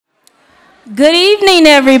Good evening,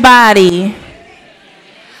 everybody.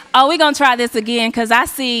 Oh, we're going to try this again because I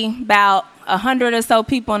see about 100 or so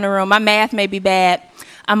people in the room. My math may be bad.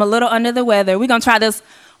 I'm a little under the weather. We're going to try this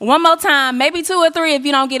one more time, maybe two or three if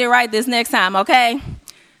you don't get it right this next time, okay?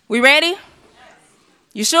 We ready?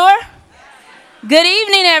 You sure? Good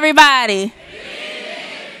evening, everybody.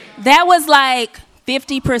 That was like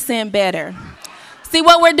 50% better. See,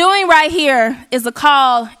 what we're doing right here is a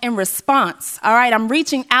call and response, all right? I'm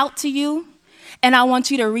reaching out to you, and I want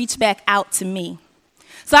you to reach back out to me.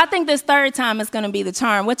 So I think this third time is going to be the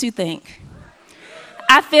charm. What you think?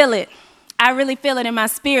 I feel it. I really feel it in my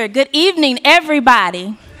spirit. Good evening,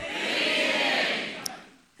 everybody.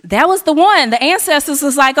 That was the one. The ancestors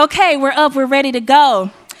was like, okay, we're up, we're ready to go.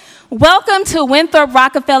 Welcome to Winthrop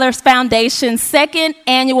Rockefeller Foundation's second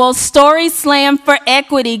annual Story Slam for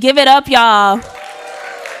Equity. Give it up, y'all.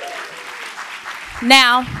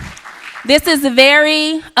 Now, this is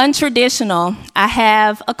very untraditional. I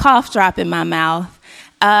have a cough drop in my mouth.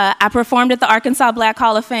 I performed at the Arkansas Black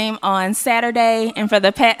Hall of Fame on Saturday, and for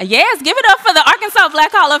the yes, give it up for the Arkansas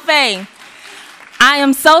Black Hall of Fame. I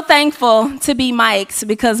am so thankful to be mic'd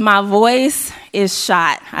because my voice is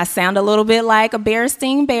shot. I sound a little bit like a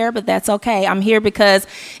Berenstein Bear, but that's okay. I'm here because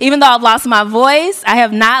even though I've lost my voice, I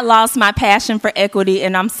have not lost my passion for equity,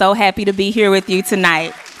 and I'm so happy to be here with you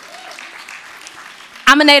tonight.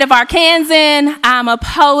 I'm a native Arkansan, I'm a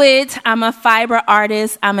poet, I'm a fiber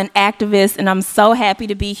artist, I'm an activist, and I'm so happy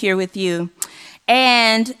to be here with you.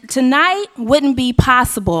 And tonight wouldn't be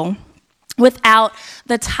possible without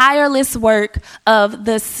the tireless work of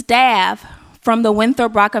the staff from the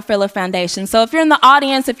Winthrop Rockefeller Foundation. So if you're in the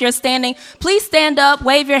audience, if you're standing, please stand up,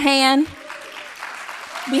 wave your hand.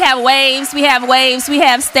 We have waves, we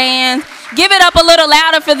have stands. Give it up a little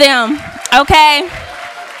louder for them, okay?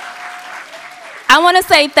 I want to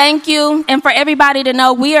say thank you, and for everybody to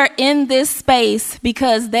know we are in this space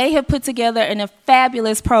because they have put together a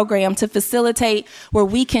fabulous program to facilitate where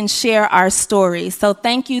we can share our stories. So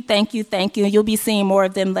thank you. You'll be seeing more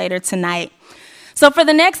of them later tonight. So for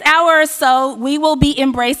the next hour or so, we will be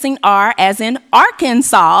embracing R as in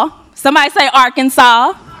Arkansas. Somebody say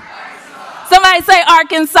Arkansas. Somebody say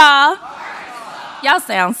Arkansas. Y'all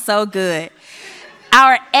sound so good.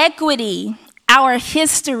 Our equity, our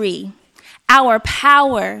history, our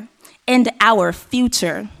power, and our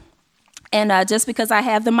future. And just because I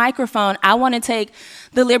have the microphone, I want to take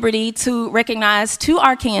the liberty to recognize two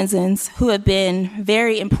Arkansans who have been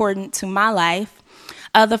very important to my life.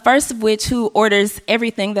 The first of which, who orders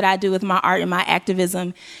everything that I do with my art and my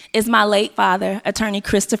activism, is my late father, Attorney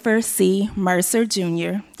Christopher C. Mercer,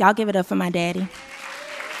 Jr. Y'all give it up for my daddy.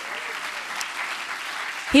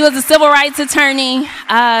 He was a civil rights attorney,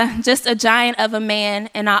 just a giant of a man.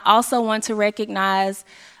 And I also want to recognize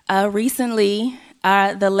recently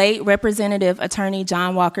the late Representative Attorney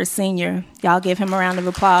John Walker Sr. Y'all give him a round of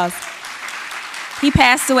applause. He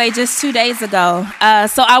passed away just 2 days ago.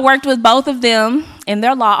 So I worked with both of them in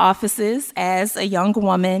their law offices as a young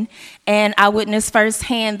woman, and I witnessed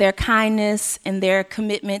firsthand their kindness and their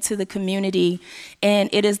commitment to the community.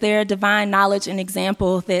 And it is their divine knowledge and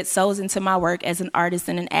example that sows into my work as an artist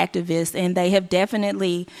and an activist. And they have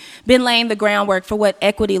definitely been laying the groundwork for what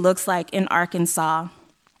equity looks like in Arkansas.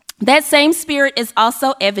 That same spirit is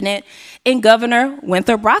also evident in Governor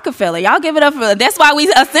Winthrop Rockefeller. Y'all give it up for, that's why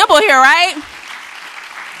we assemble here, right?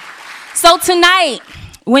 So tonight,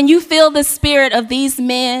 when you feel the spirit of these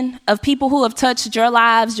men, of people who have touched your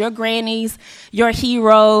lives, your grannies, your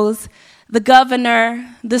heroes, the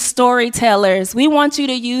governor, the storytellers, we want you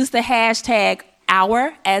to use the hashtag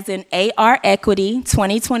OUR, as in AR Equity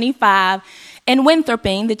 2025, and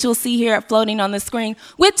Winthroping that you'll see here floating on the screen,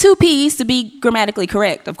 with two P's to be grammatically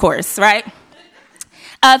correct, of course, right?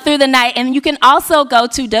 Through the night. And you can also go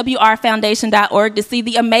to wrfoundation.org to see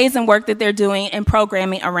the amazing work that they're doing in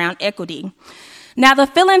programming around equity. Now, the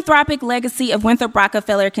philanthropic legacy of Winthrop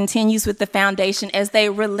Rockefeller continues with the foundation as they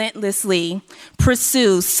relentlessly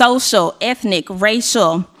pursue social, ethnic,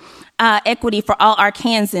 racial equity for all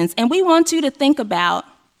Arkansans. And we want you to think about,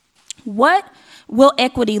 what will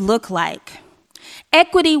equity look like?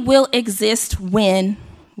 Equity will exist when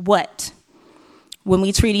what? When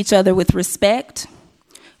we treat each other with respect,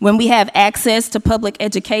 when we have access to public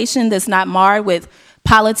education that's not marred with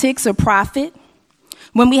politics or profit,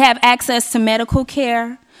 when we have access to medical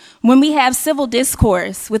care, when we have civil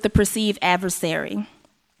discourse with a perceived adversary.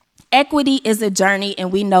 Equity is a journey,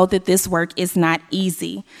 and we know that this work is not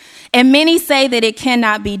easy. And many say that it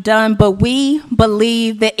cannot be done, but we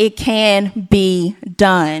believe that it can be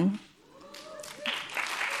done.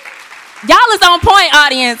 Y'all is on point,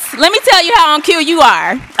 audience. Let me tell you how on cue you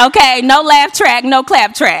are. Okay, no laugh track, no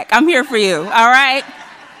clap track. I'm here for you, all right?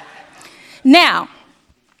 Now,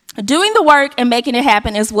 doing the work and making it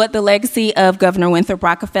happen is what the legacy of Governor Winthrop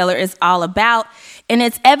Rockefeller is all about, and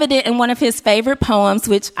it's evident in one of his favorite poems,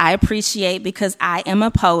 which I appreciate because I am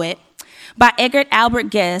a poet, by Edgar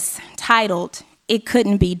Albert Guest, titled, "It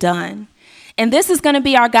Couldn't Be Done." And this is going to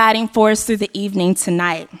be our guiding force through the evening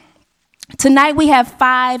tonight. Tonight we have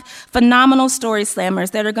 5 phenomenal story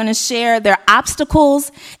slammers that are going to share their obstacles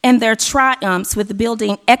and their triumphs with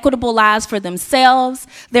building equitable lives for themselves,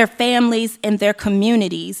 their families, and their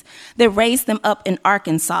communities that raised them up in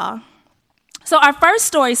Arkansas. So our first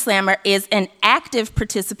story slammer is an active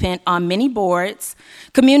participant on many boards,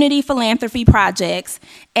 community philanthropy projects,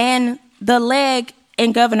 and the leg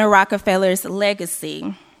in Governor Rockefeller's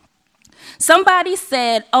legacy. Somebody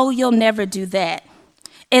said, "Oh, you'll never do that.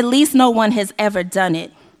 At least no one has ever done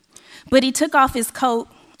it." But he took off his coat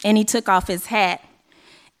and he took off his hat.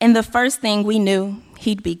 And the first thing we knew,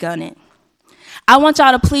 he'd begun it. I want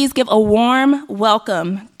y'all to please give a warm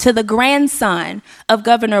welcome to the grandson of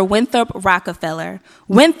Governor Winthrop Rockefeller,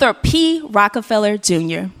 Winthrop P. Rockefeller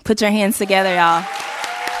Jr. Put your hands together, y'all.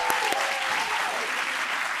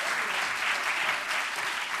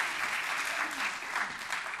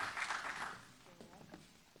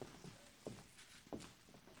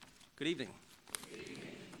 Good evening.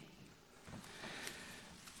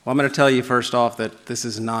 Well, I'm going to tell you first off that this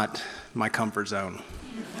is not my comfort zone.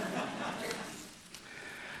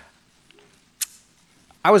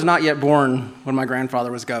 I was not yet born when my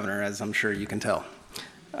grandfather was governor, as I'm sure you can tell.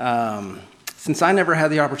 Since I never had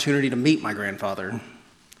the opportunity to meet my grandfather,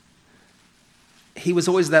 he was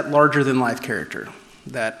always that larger-than-life character,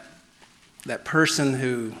 that person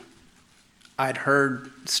who I'd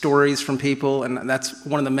heard stories from people, and that's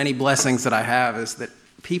one of the many blessings that I have, is that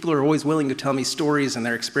people are always willing to tell me stories and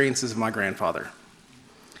their experiences of my grandfather.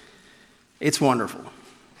 It's wonderful.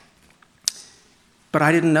 But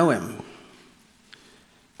I didn't know him.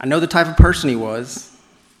 I know the type of person he was,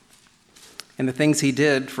 and the things he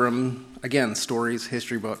did from, again, stories,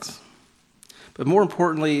 history books. But more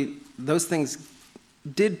importantly, those things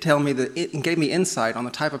did tell me that it gave me insight on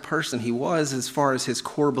the type of person he was as far as his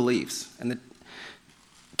core beliefs. And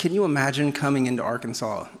can you imagine coming into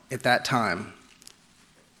Arkansas at that time?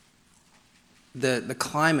 The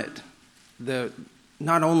climate,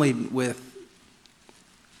 not only with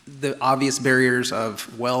the obvious barriers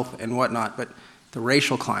of wealth and whatnot, but the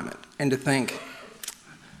racial climate, and to think,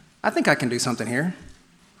 I think I can do something here.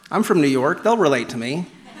 I'm from New York, they'll relate to me.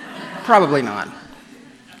 Probably not.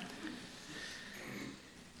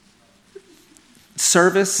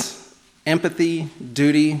 Service, empathy,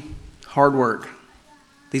 duty, hard work.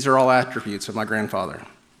 These are all attributes of my grandfather.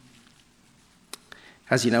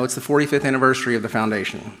 As you know, it's the 45th anniversary of the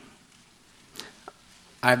foundation.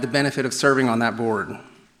 I have the benefit of serving on that board.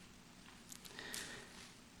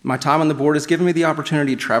 My time on the board has given me the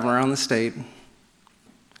opportunity to travel around the state,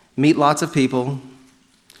 meet lots of people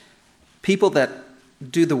that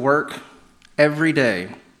do the work every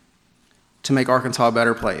day to make Arkansas a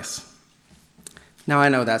better place. Now, I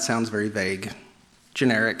know that sounds very vague,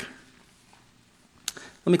 generic.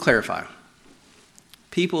 Let me clarify.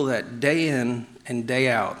 People that day in and day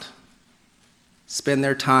out spend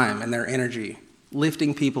their time and their energy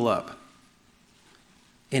lifting people up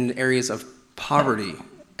in areas of poverty,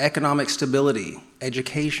 economic stability,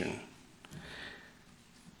 education.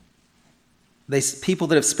 People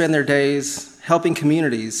that have spent their days helping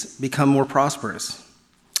communities become more prosperous.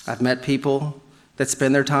 I've met people that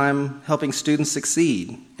spend their time helping students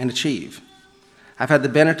succeed and achieve. I've had the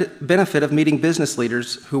benefit of meeting business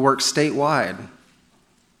leaders who work statewide,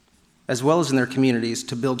 as well as in their communities,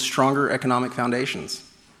 to build stronger economic foundations.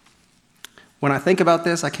 When I think about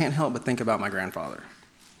this, I can't help but think about my grandfather.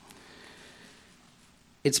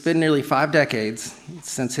 It's been nearly 5 decades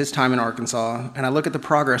since his time in Arkansas, and I look at the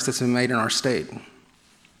progress that's been made in our state.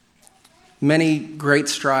 Many great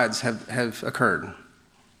strides have occurred.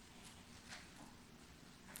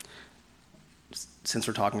 Since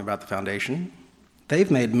we're talking about the foundation,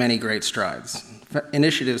 they've made many great strides.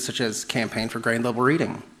 Initiatives such as Campaign for Grade Level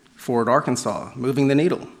Reading, Forward Arkansas, Moving the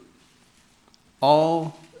Needle,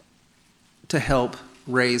 all to help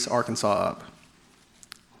raise Arkansas up.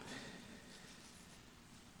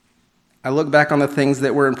 I look back on the things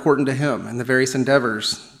that were important to him and the various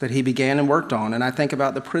endeavors that he began and worked on, and I think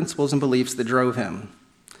about the principles and beliefs that drove him.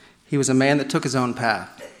 He was a man that took his own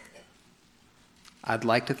path. I'd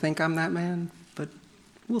like to think I'm that man, but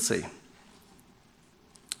we'll see.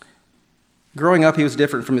 Growing up, he was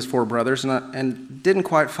different from his 4 brothers and didn't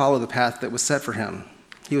quite follow the path that was set for him.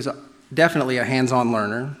 He was definitely a hands-on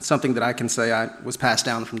learner, something that I can say I was passed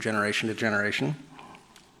down from generation to generation.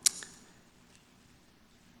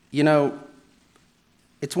 You know,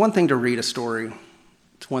 it's one thing to read a story.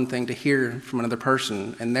 It's one thing to hear from another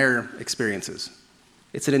person and their experiences.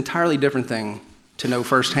 It's an entirely different thing to know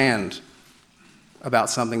firsthand about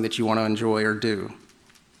something that you want to enjoy or do.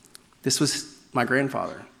 This was my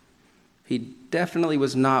grandfather. He definitely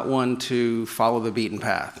was not one to follow the beaten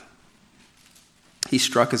path. He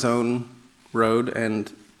struck his own road,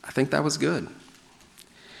 and I think that was good.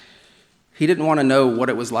 He didn't want to know what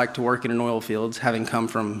it was like to work in an oil fields, having come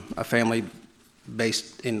from a family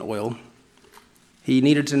based in oil. He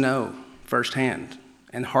needed to know firsthand,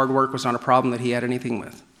 and hard work was not a problem that he had anything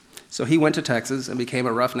with. So he went to Texas and became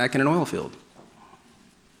a roughneck in an oil field.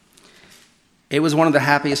 It was one of the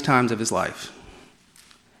happiest times of his life.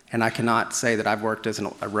 And I cannot say that I've worked as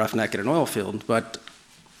a roughneck in an oil field, but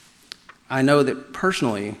I know that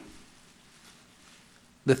personally,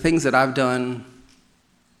 the things that I've done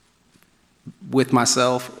with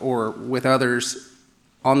myself or with others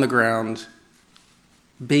on the ground,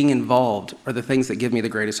 being involved, are the things that give me the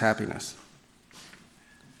greatest happiness.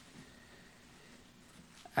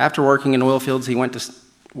 After working in oil fields, he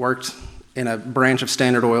worked in a branch of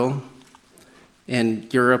Standard Oil in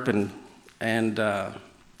Europe and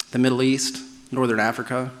the Middle East, Northern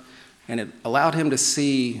Africa, and it allowed him to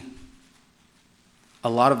see a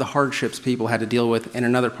lot of the hardships people had to deal with in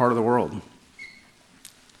another part of the world.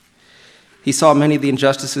 He saw many of the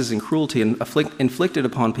injustices and cruelty inflicted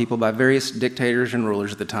upon people by various dictators and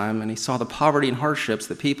rulers at the time, and he saw the poverty and hardships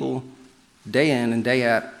that people day in and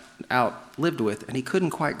day out lived with, and he couldn't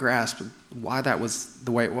quite grasp why that was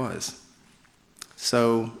the way it was.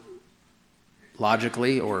 So,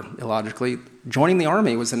 logically or illogically, joining the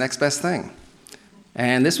army was the next best thing.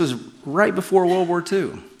 And this was right before World War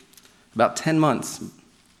II, about 10 months.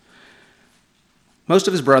 Most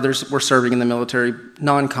of his brothers were serving in the military,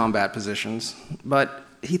 non-combat positions, but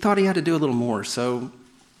he thought he had to do a little more, so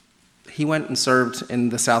he went and served in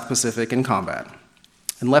the South Pacific in combat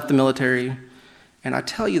and left the military. And I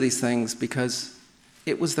tell you these things because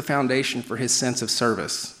it was the foundation for his sense of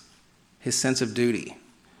service, his sense of duty.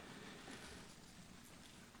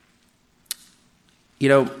 You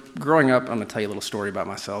know, growing up, I'm going to tell you a little story about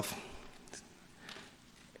myself.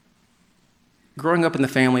 Growing up in the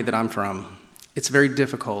family that I'm from, it's very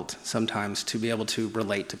difficult sometimes to be able to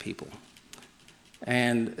relate to people.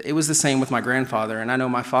 And it was the same with my grandfather, and I know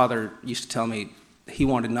my father used to tell me he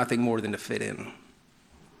wanted nothing more than to fit in.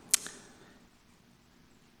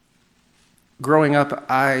 Growing up,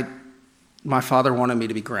 my father wanted me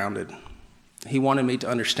to be grounded. He wanted me to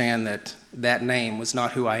understand that that name was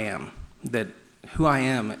not who I am, that who I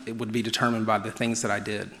am, it would be determined by the things that I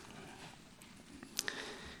did.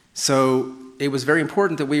 So it was very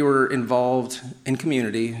important that we were involved in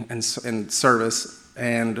community and service,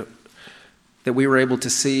 and that we were able to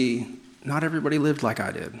see not everybody lived like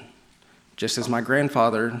I did. Just as my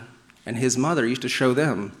grandfather and his mother used to show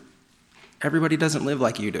them, everybody doesn't live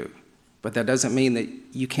like you do. But that doesn't mean that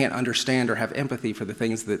you can't understand or have empathy for the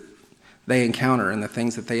things that they encounter and the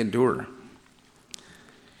things that they endure.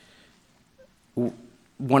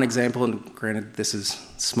 One example, and granted this is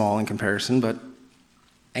small in comparison, but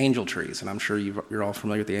angel trees, and I'm sure you're all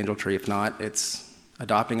familiar with the angel tree. If not, it's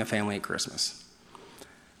adopting a family at Christmas.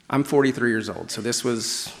 I'm 43 years old, so this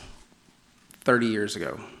was 30 years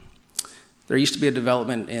ago. There used to be a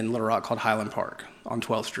development in Little Rock called Highland Park on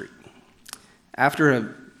 12th Street.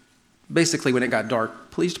 Basically when it got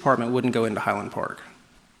dark, police department wouldn't go into Highland Park.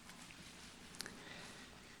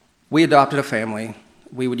 We adopted a family.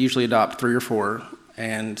 We would usually adopt 3 or 4,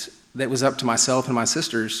 and it was up to myself and my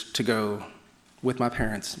sisters to go with my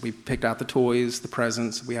parents. We picked out the toys, the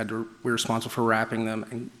presents. We were responsible for wrapping them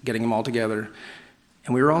and getting them all together.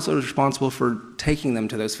 And we were also responsible for taking them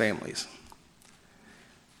to those families.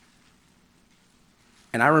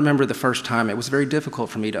 And I remember the first time, it was very difficult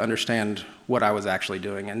for me to understand what I was actually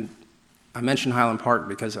doing. And I mentioned Highland Park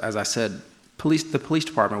because, as I said, the police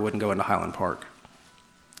department wouldn't go into Highland Park.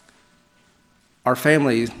 Our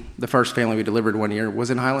family, the first family we delivered one year, was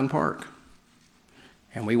in Highland Park.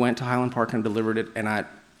 And we went to Highland Park and delivered it, and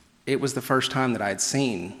it was the first time that I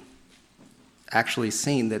had actually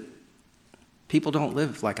seen that people don't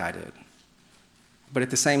live like I did. But at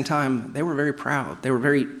the same time, they were very proud. They were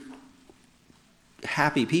very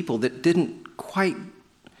happy people that didn't quite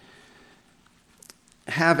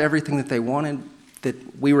have everything that they wanted,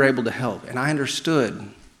 that we were able to help. And I understood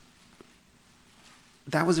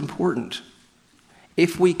that was important.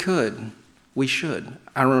 If we could, we should.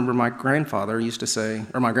 I remember my grandfather used to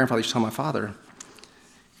tell my father,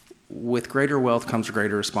 with greater wealth comes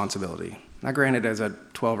greater responsibility. Now, granted, as a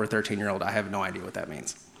 12 or 13-year-old, I have no idea what that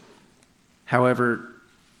means. However,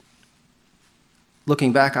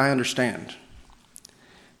 looking back, I understand.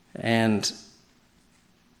 And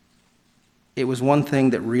it was one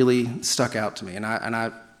thing that really stuck out to me. And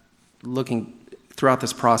I looking throughout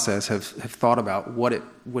this process, have thought about what it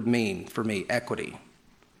would mean for me, equity.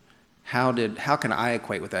 How can I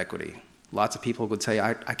equate with equity? Lots of people would say,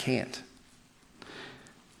 I can't.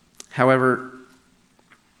 However,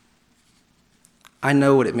 I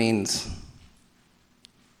know what it means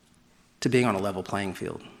to being on a level playing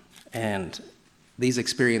field. And these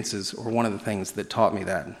experiences were one of the things that taught me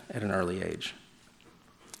that at an early age.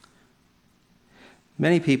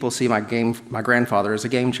 Many people see my grandfather as a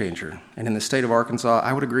game changer, and in the state of Arkansas,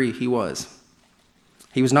 I would agree he was.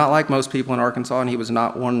 He was not like most people in Arkansas, and he was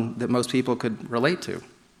not one that most people could relate to.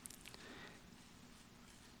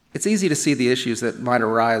 It's easy to see the issues that might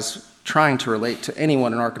arise trying to relate to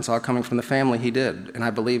anyone in Arkansas coming from the family he did, and I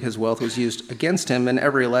believe his wealth was used against him in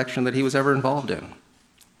every election that he was ever involved in.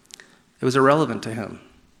 It was irrelevant to him.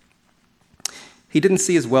 He didn't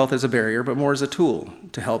see his wealth as a barrier, but more as a tool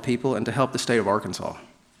to help people and to help the state of Arkansas.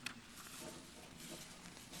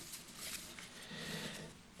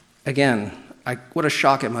 Again, what a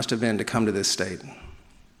shock it must have been to come to this state.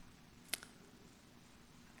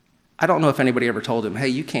 I don't know if anybody ever told him, hey,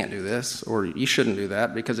 you can't do this, or you shouldn't do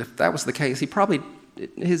that, because if that was the case, he probably,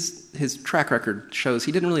 his track record shows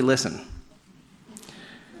he didn't really listen.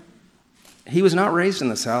 He was not raised in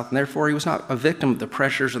the South, and therefore he was not a victim of the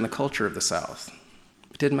pressures and the culture of the South.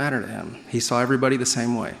 It didn't matter to him. He saw everybody the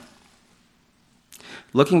same way.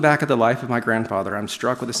 Looking back at the life of my grandfather, I'm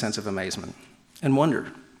struck with a sense of amazement and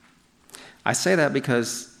wonder. I say that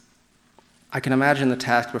because I can imagine the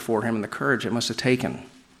task before him and the courage it must have taken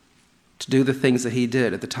to do the things that he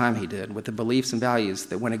did at the time he did, with the beliefs and values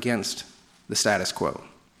that went against the status quo.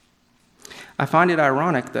 I find it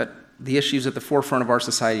ironic that the issues at the forefront of our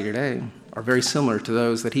society today are very similar to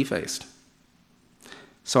those that he faced.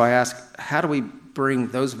 So I ask, how do we bring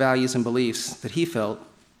those values and beliefs that he felt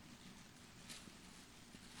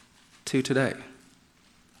to today?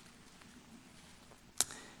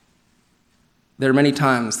 There are many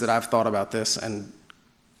times that I've thought about this and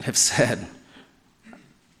have said,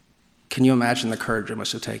 can you imagine the courage it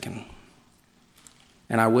must have taken?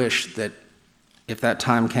 And I wish that if that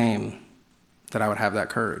time came, that I would have that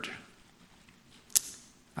courage.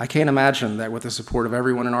 I can't imagine that with the support of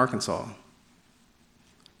everyone in Arkansas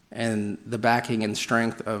and the backing and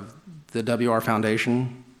strength of the WR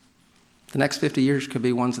Foundation, the next 50 years could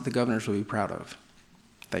be ones that the governors will be proud of.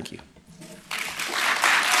 Thank you.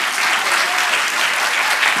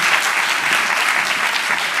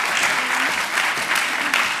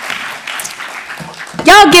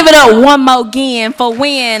 Y'all give it up one more again for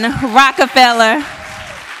Win Rockefeller.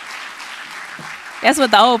 That's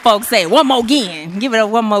what the old folks say. One more again. Give it up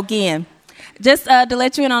one more again. Just to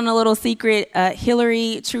let you in on a little secret,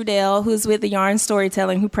 Hillary Trudell, who's with the Yarn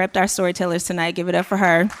Storytelling, who prepped our storytellers tonight. Give it up for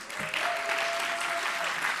her.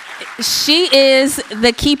 She is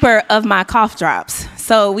the keeper of my cough drops.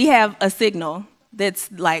 So we have a signal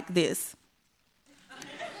that's like this.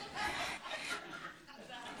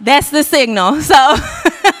 That's the signal. So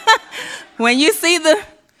when you see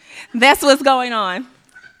that's what's going on.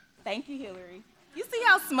 Thank you, Hillary. You see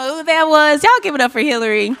how smooth that was? Y'all give it up for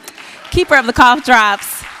Hillary, keeper of the cough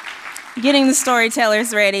drops, getting the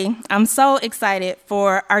storytellers ready. I'm so excited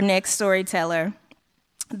for our next storyteller.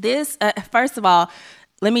 This, first of all,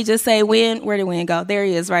 let me just say, Win, where did Win go? There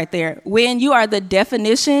he is right there. Win, you are the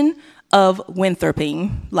definition of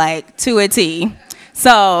winthroping, like to a T.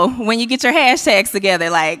 So when you get your hashtags together,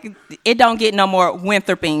 like it don't get no more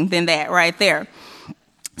winthroping than that right there.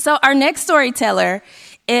 So our next storyteller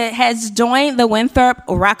has joined the Winthrop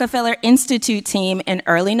Rockefeller Institute team in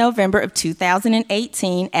early November of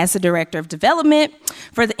 2018 as the director of development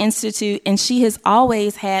for the Institute, and she has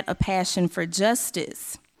always had a passion for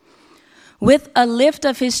justice. With a lift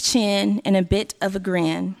of his chin and a bit of a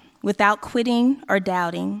grin, without quitting or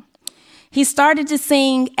doubting, he started to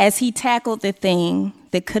sing as he tackled the thing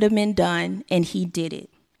that could have been done, and he did it.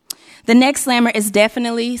 The next slammer is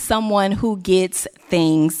definitely someone who gets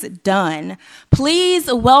things done.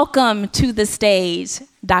 Please welcome to the stage,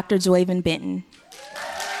 Dr. Joyven Benton.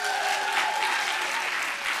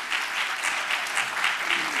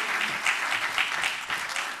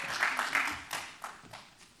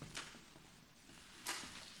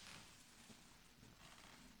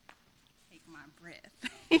 Take my breath.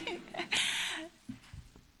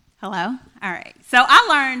 Hello? All right. So I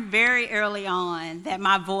learned very early on that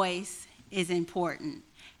my voice is important.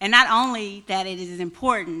 And not only that it is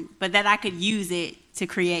important, but that I could use it to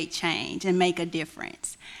create change and make a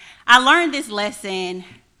difference. I learned this lesson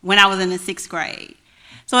when I was in the 6th grade.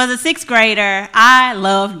 So as a 6th grader, I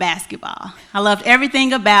loved basketball. I loved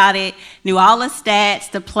everything about it, knew all the stats,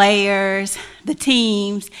 the players, the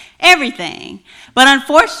teams, everything. But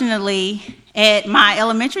unfortunately, at my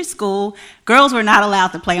elementary school, girls were not allowed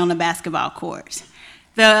to play on the basketball courts.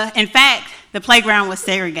 In fact, the playground was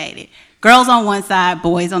segregated. Girls on one side,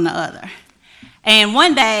 boys on the other. And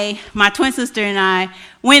one day, my twin sister and I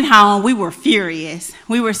went home. We were furious.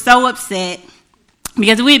 We were so upset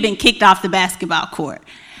because we had been kicked off the basketball court.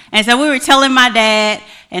 And so we were telling my dad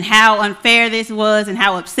and how unfair this was and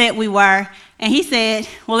how upset we were. And he said,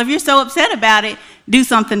 well, if you're so upset about it, do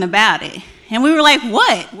something about it. And we were like,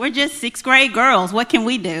 what? We're just 6th grade girls. What can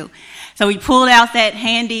we do? So we pulled out that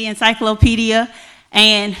handy encyclopedia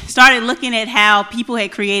and started looking at how people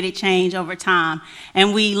had created change over time.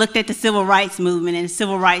 And we looked at the civil rights movement and the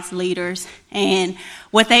civil rights leaders and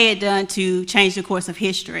what they had done to change the course of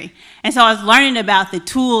history. And so I was learning about the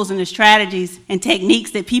tools and the strategies and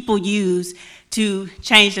techniques that people use to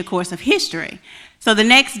change the course of history. So the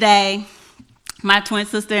next day, my twin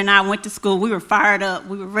sister and I went to school. We were fired up.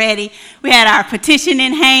 We were ready. We had our petition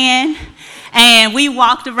in hand, and we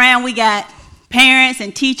walked around. We got parents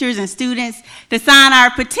and teachers and students to sign our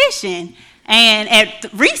petition. And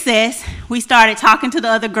at recess, we started talking to the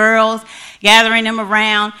other girls, gathering them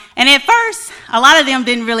around. And at first, a lot of them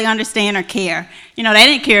didn't really understand or care. You know, they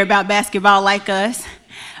didn't care about basketball like us.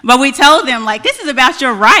 But we told them, like, this is about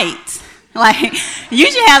your rights. Like, you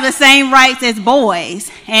should have the same rights as boys.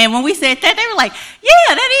 And when we said that, they were like,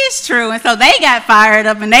 yeah, that is true. And so they got fired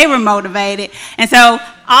up and they were motivated. And so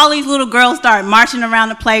all these little girls started marching around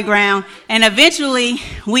the playground. And eventually,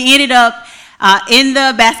 we ended up in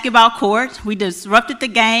the basketball court. We disrupted the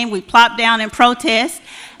game. We plopped down in protest.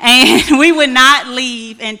 And we would not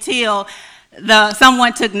leave until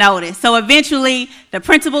someone took notice. So eventually, the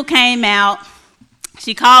principal came out.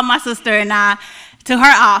 She called my sister and I to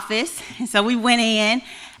her office, and so we went in,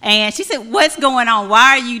 and she said, what's going on?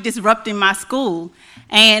 Why are you disrupting my school?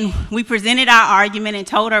 And we presented our argument and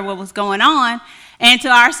told her what was going on, and to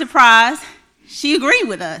our surprise, she agreed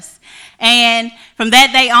with us. And from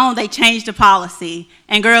that day on, they changed the policy,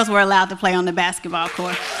 and girls were allowed to play on the basketball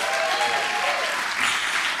court.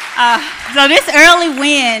 So this early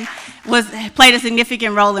win played a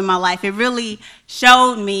significant role in my life. It really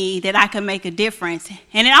showed me that I could make a difference.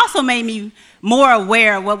 And it also made me more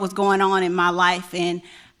aware of what was going on in my life and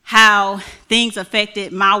how things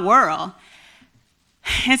affected my world.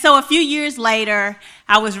 And so a few years later,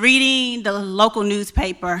 I was reading the local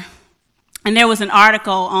newspaper, and there was an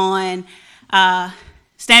article on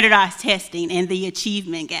standardized testing and the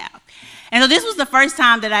achievement gap. And so this was the first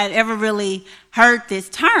time that I had ever really heard this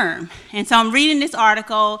term. And so I'm reading this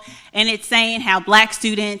article, and it's saying how black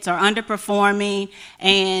students are underperforming,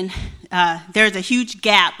 and there's a huge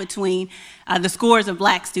gap between the scores of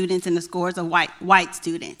black students and the scores of white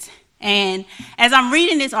students. And as I'm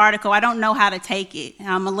reading this article, I don't know how to take it.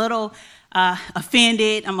 I'm a little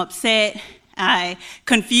offended, I'm upset, I'm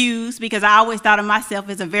confused, because I always thought of myself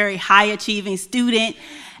as a very high-achieving student,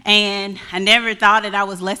 and I never thought that I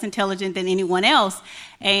was less intelligent than anyone else.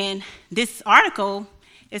 And this article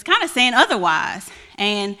is kind of saying otherwise.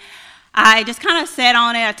 And I just kind of sat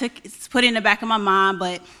on it. Put it in the back of my mind,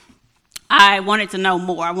 but I wanted to know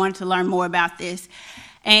more. I wanted to learn more about this.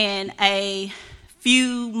 And a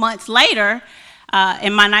few months later,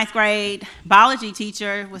 and my 9th grade biology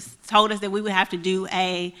teacher told us that we would have to do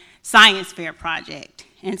a science fair project.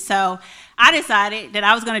 And so I decided that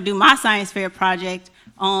I was going to do my science fair project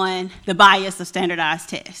on the bias of standardized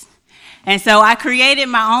tests. And so I created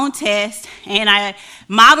my own test, and I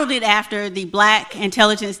modeled it after the Black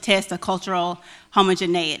Intelligence Test of Cultural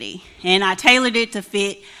Homogeneity. And I tailored it to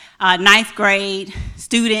fit 9th grade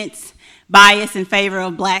students' bias in favor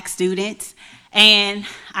of black students. And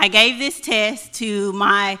I gave this test to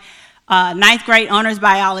my 9th grade honors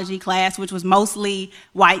biology class, which was mostly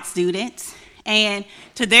white students. And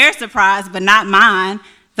to their surprise, but not mine,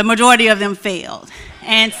 the majority of them failed.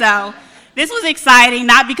 And so this was exciting,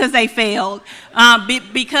 not because they failed,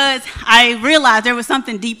 because I realized there was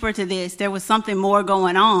something deeper to this. There was something more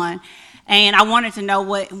going on, and I wanted to know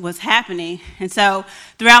what was happening. And so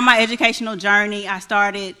throughout my educational journey, I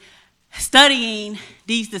started studying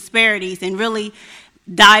these disparities and really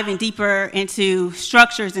diving deeper into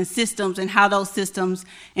structures and systems and how those systems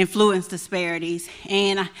influence disparities.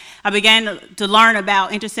 And I began to learn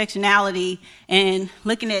about intersectionality and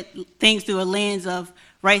looking at things through a lens of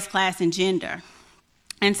race, class, and gender.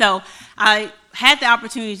 And so I had the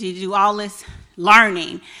opportunity to do all this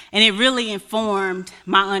learning, and it really informed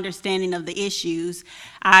my understanding of the issues.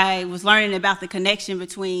 I was learning about the connection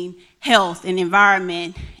between health and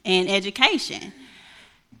environment and education.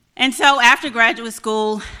 And so after graduate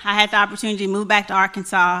school, I had the opportunity to move back to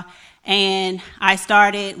Arkansas, and I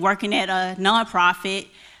started working at a nonprofit,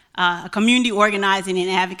 a community organizing and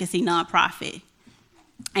advocacy nonprofit.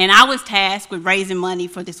 And I was tasked with raising money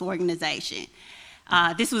for this organization.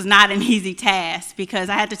 This was not an easy task because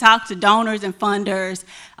I had to talk to donors and funders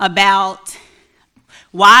about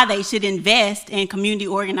why they should invest in community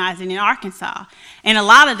organizing in Arkansas. And a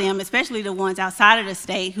lot of them, especially the ones outside of the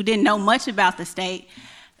state who didn't know much about the state,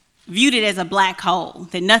 viewed it as a black hole,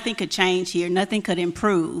 that nothing could change here, nothing could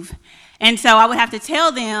improve. And so I would have to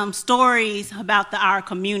tell them stories about our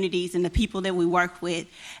communities and the people that we worked with.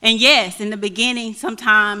 And yes, in the beginning,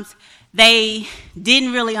 sometimes they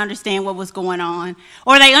didn't really understand what was going on,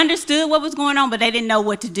 or they understood what was going on, but they didn't know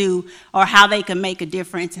what to do or how they could make a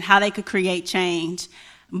difference and how they could create change.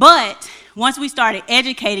 But once we started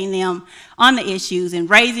educating them on the issues and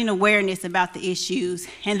raising awareness about the issues,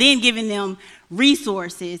 and then giving them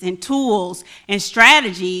resources and tools and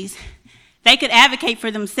strategies, they could advocate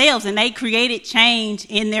for themselves, and they created change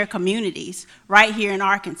in their communities right here in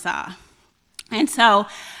Arkansas. And so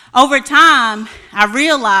over time, I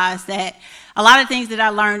realized that a lot of things that I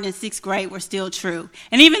learned in sixth grade were still true.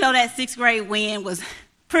 And even though that sixth grade win was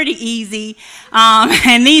pretty easy,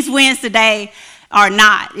 and these wins today are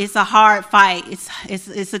not. It's a hard fight.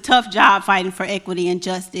 It's a tough job fighting for equity and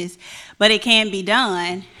justice, but it can be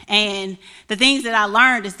done. And the things that I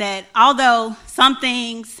learned is that although some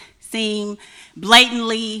things seem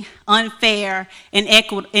blatantly unfair and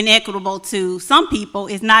inequitable to some people,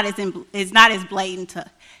 it's not as blatant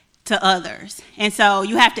to others. And so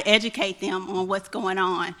you have to educate them on what's going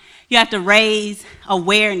on. You have to raise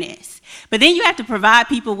awareness. But then you have to provide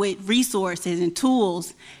people with resources and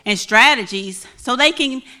tools and strategies so they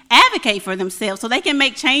can advocate for themselves, so they can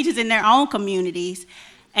make changes in their own communities.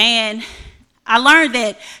 And I learned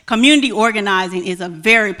that community organizing is a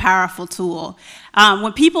very powerful tool.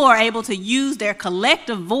 When people are able to use their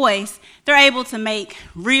collective voice, they're able to make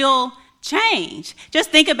real change.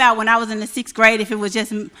 Just think about when I was in the sixth grade, if it was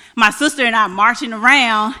just my sister and I marching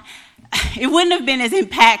around, it wouldn't have been as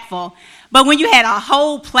impactful. But when you had a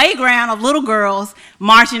whole playground of little girls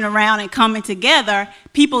marching around and coming together,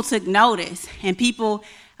 people took notice, and people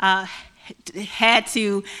had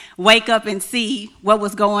to wake up and see what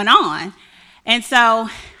was going on. And so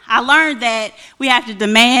I learned that we have to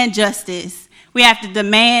demand justice. We have to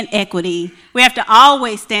demand equity. We have to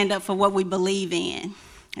always stand up for what we believe in.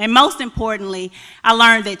 And most importantly, I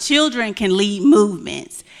learned that children can lead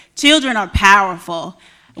movements. Children are powerful.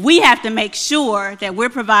 We have to make sure that we're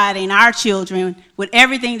providing our children with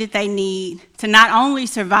everything that they need to not only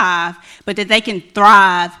survive, but that they can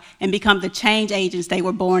thrive and become the change agents they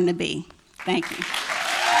were born to be. Thank you.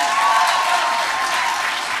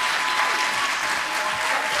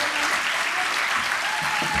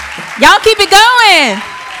 Y'all keep it going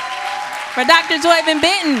for Dr. Joyvin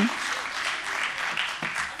Benton.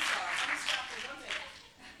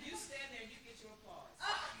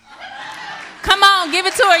 Come on, give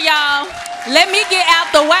it to her, y'all. Let me get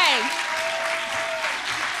out the way.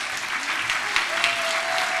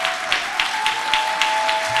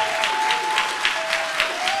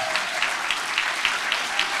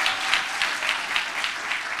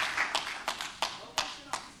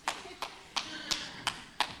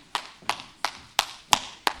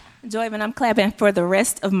 Joyvin, I'm clapping for the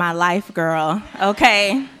rest of my life, girl,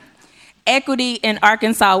 okay? Equity in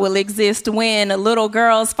Arkansas will exist when little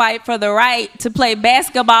girls fight for the right to play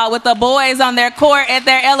basketball with the boys on their court at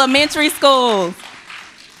their elementary schools.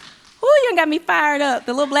 Ooh, you got me fired up.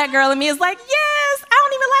 The little black girl in me is like, yes, I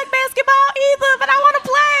don't even like basketball either, but I want to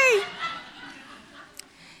play.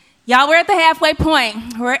 Y'all, we're at the halfway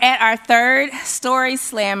point. We're at our third story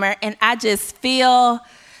slammer, and I just feel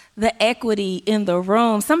the equity in the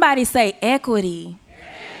room. Somebody say equity.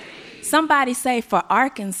 Equity. Somebody say for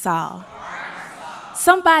Arkansas.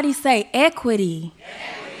 Somebody say equity.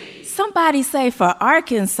 Equity. Somebody say for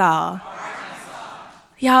Arkansas.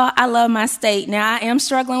 Y'all, I love my state. Now, I am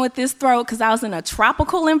struggling with this throat because I was in a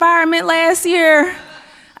tropical environment last year.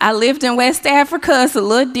 I lived in West Africa. It's a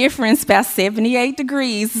little different. It's about 78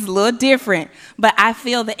 degrees. It's a little different. But I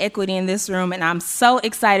feel the equity in this room, and I'm so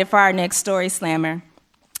excited for our next story slammer.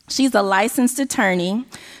 She's a licensed attorney.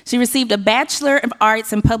 She received a Bachelor of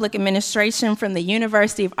Arts in Public Administration from the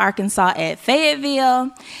University of Arkansas at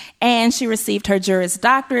Fayetteville, and she received her Juris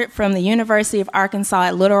Doctorate from the University of Arkansas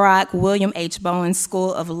at Little Rock William H. Bowen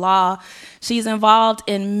School of Law. She's involved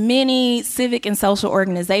in many civic and social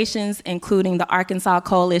organizations, including the Arkansas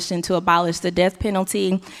Coalition to Abolish the Death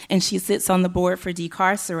Penalty, and she sits on the board for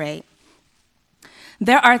Decarcerate.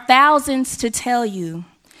 There are thousands to tell you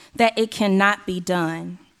that it cannot be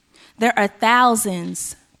done. There are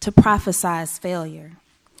thousands to prophesize failure.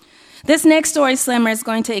 This next story slammer is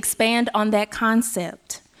going to expand on that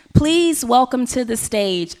concept. Please welcome to the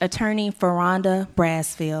stage attorney Ferronda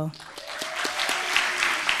Brasfield.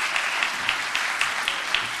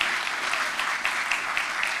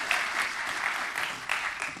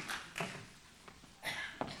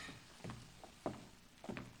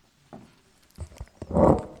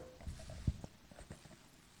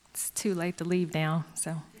 It's too late to leave now,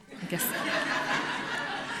 so I guess.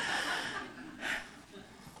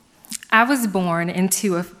 I was born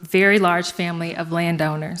into a very large family of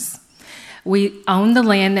landowners. We owned the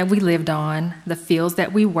land that we lived on, the fields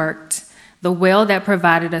that we worked, the well that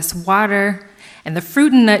provided us water, and the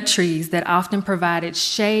fruit and nut trees that often provided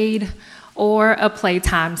shade or a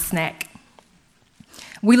playtime snack.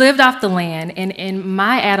 We lived off the land, and in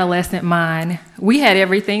my adolescent mind, we had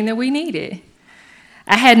everything that we needed.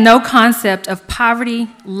 I had no concept of poverty,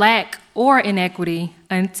 lack, or inequity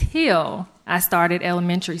until I started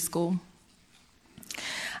elementary school.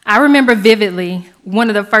 I remember vividly one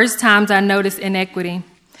of the first times I noticed inequity.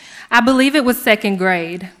 I believe it was second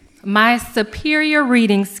grade. My superior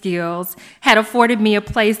reading skills had afforded me a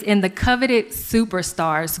place in the coveted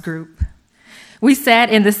Superstars group. We sat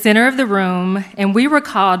in the center of the room, and we were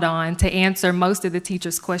called on to answer most of the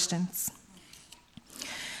teacher's questions.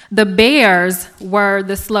 The bears were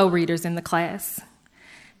the slow readers in the class.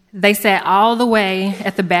 They sat all the way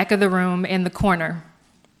at the back of the room in the corner.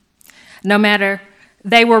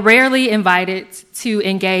 They were rarely invited to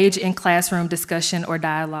engage in classroom discussion or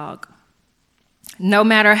dialogue. No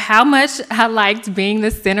matter how much I liked being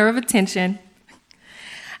the center of attention,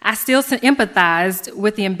 I still empathized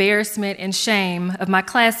with the embarrassment and shame of my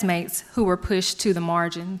classmates who were pushed to the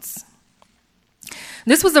margins.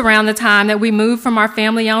 This was around the time that we moved from our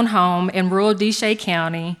family-owned home in rural Desha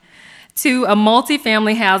County to a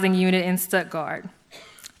multi-family housing unit in Stuttgart.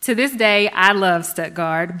 To this day, I love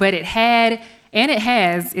Stuttgart, but it had and it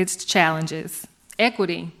has its challenges.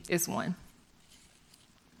 Equity is one.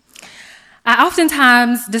 I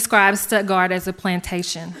oftentimes describe Stuttgart as a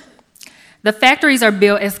plantation. The factories are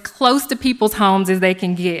built as close to people's homes as they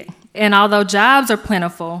can get, and although jobs are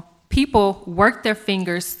plentiful, people work their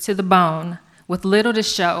fingers to the bone with little to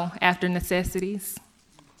show after necessities.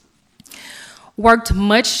 Worked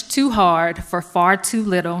much too hard for far too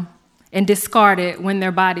little, and discarded when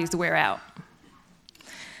their bodies wear out.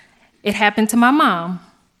 It happened to my mom.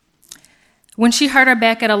 When she hurt her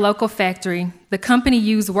back at a local factory, the company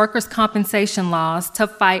used workers' compensation laws to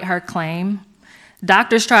fight her claim.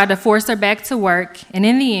 Doctors tried to force her back to work, and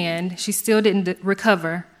in the end, she still didn't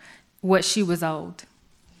recover what she was owed.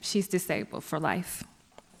 She's disabled for life.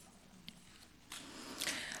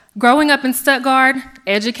 Growing up in Stuttgart,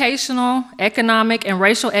 educational, economic, and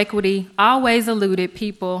racial equity always eluded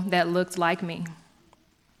people that looked like me.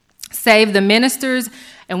 Save the ministers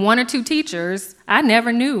and one or two teachers, I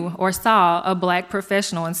never knew or saw a black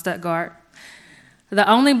professional in Stuttgart. The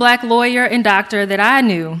only black lawyer and doctor that I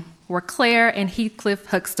knew were Claire and Heathcliff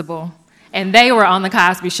Huxtable, and they were on The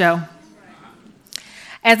Cosby Show.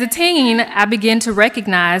 As a teen, I began to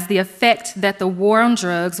recognize the effect that the war on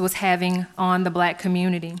drugs was having on the black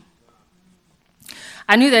community.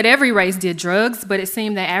 I knew that every race did drugs, but it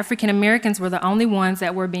seemed that African Americans were the only ones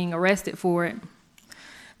that were being arrested for it.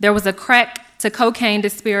 There was a crack to cocaine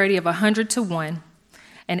disparity of 100 to 1,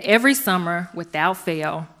 and every summer, without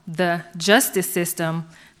fail, the justice system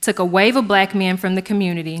took a wave of black men from the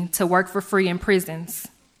community to work for free in prisons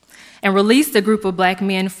and released a group of black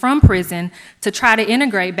men from prison to try to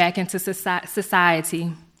integrate back into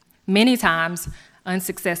society, many times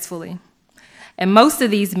unsuccessfully. And most of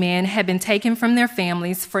these men had been taken from their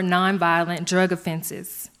families for nonviolent drug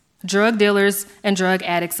offenses, drug dealers and drug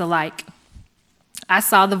addicts alike. I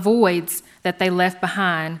saw the voids that they left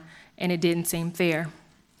behind, and it didn't seem fair.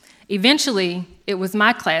 Eventually, it was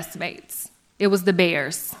my classmates. It was the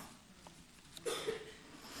Bears.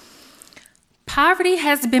 Poverty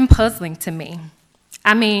has been puzzling to me.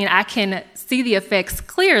 I mean, I can see the effects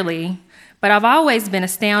clearly, but I've always been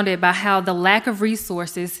astounded by how the lack of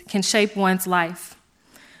resources can shape one's life.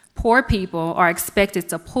 Poor people are expected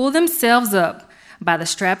to pull themselves up by the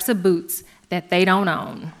straps of boots that they don't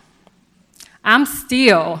own. I'm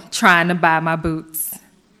still trying to buy my boots.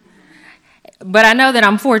 But I know that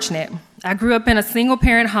I'm fortunate. I grew up in a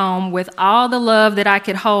single-parent home with all the love that I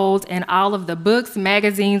could hold and all of the books,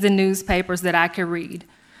 magazines, and newspapers that I could read.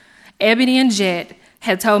 Ebony and Jet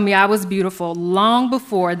had told me I was beautiful long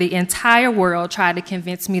before the entire world tried to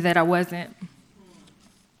convince me that I wasn't.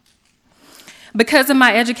 Because of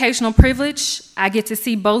my educational privilege, I get to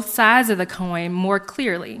see both sides of the coin more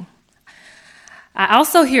clearly. I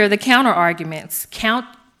also hear the counter-arguments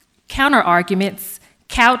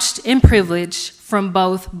couched in privilege from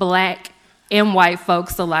both black and white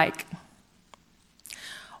folks alike.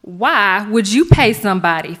 Why would you pay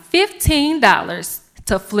somebody $15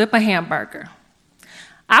 to flip a hamburger?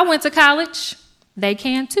 I went to college, they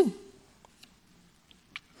can too.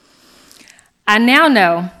 I now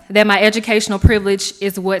know that my educational privilege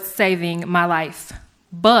is what's saving my life,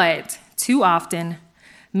 but too often,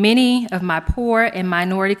 many of my poor and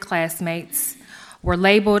minority classmates were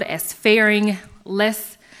labeled as faring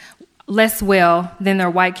less well than their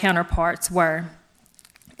white counterparts were.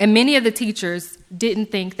 And many of the teachers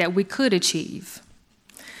didn't think that we could achieve.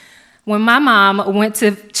 When my mom went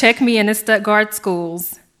to check me in the Stuttgart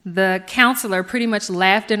schools, the counselor pretty much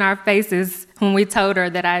laughed in our faces when we told her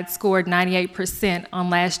that I had scored 98% on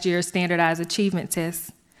last year's standardized achievement test.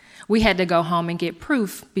 We had to go home and get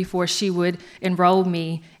proof before she would enroll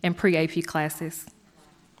me in pre-AP classes.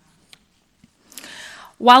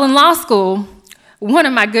 While in law school, one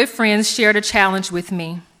of my good friends shared a challenge with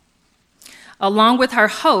me, along with her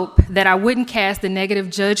hope that I wouldn't cast a negative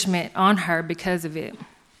judgment on her because of it.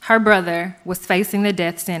 Her brother was facing the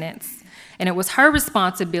death sentence, and it was her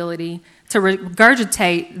responsibility to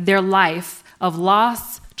regurgitate their life of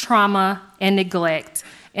loss, trauma, and neglect,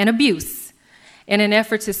 and abuse in an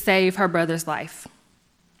effort to save her brother's life.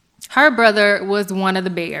 Her brother was one of the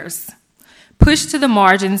bears, pushed to the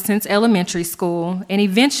margins since elementary school, and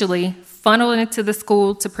eventually funneled into the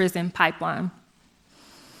school-to-prison pipeline.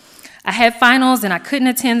 I had finals, and I couldn't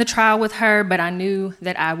attend the trial with her, but I knew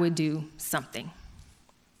that I would do something.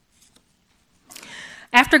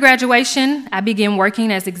 After graduation, I began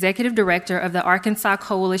working as executive director of the Arkansas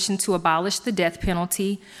Coalition to Abolish the Death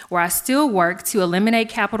Penalty, where I still work to eliminate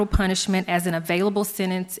capital punishment as an available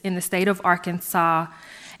sentence in the state of Arkansas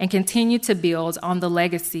and continue to build on the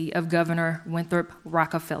legacy of Governor Winthrop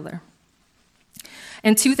Rockefeller.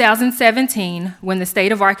 In 2017, when the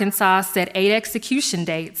state of Arkansas set 8 execution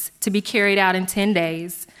dates to be carried out in 10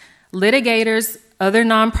 days, litigators, other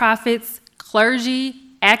nonprofits, clergy,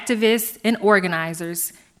 activists, and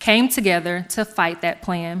organizers came together to fight that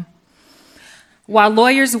plan. While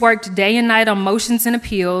lawyers worked day and night on motions and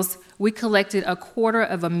appeals, we collected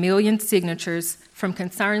 250,000 signatures from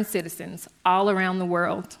concerned citizens all around the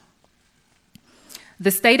world.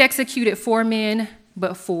 The state executed 4 men,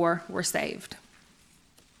 but 4 were saved.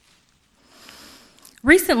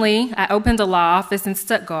 Recently, I opened a law office in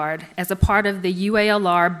Stuttgart as a part of the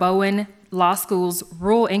UALR Bowen Law School's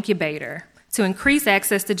Rural Incubator to increase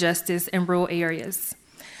access to justice in rural areas.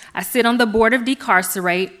 I sit on the board of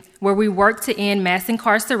Decarcerate, where we work to end mass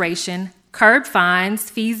incarceration, curb fines,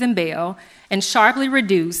 fees, and bail, and sharply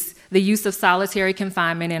reduce the use of solitary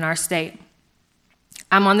confinement in our state.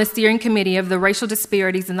 I'm on the steering committee of the Racial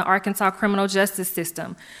Disparities in the Arkansas Criminal Justice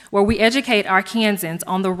System, where we educate Arkansans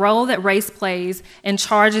on the role that race plays in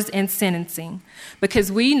charges and sentencing,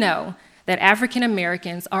 because we know that African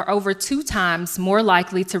Americans are over 2 times more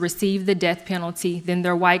likely to receive the death penalty than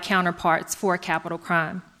their white counterparts for a capital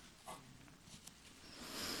crime.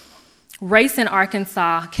 Race in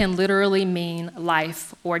Arkansas can literally mean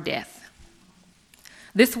life or death.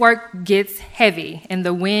 This work gets heavy, and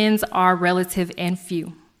the wins are relative and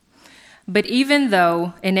few. But even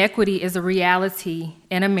though inequity is a reality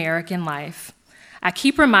in American life, I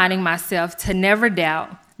keep reminding myself to never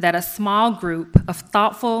doubt that a small group of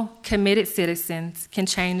thoughtful, committed citizens can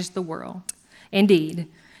change the world. Indeed,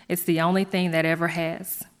 it's the only thing that ever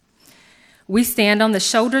has. We stand on the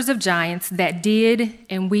shoulders of giants that did,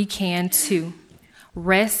 and we can too.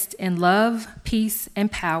 Rest in love, peace, and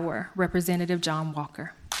power, Representative John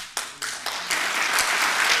Walker.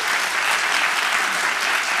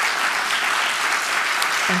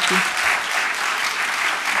 Thank you.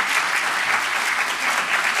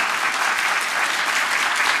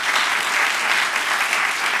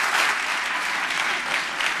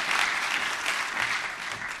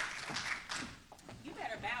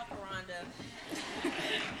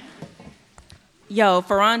 Yo,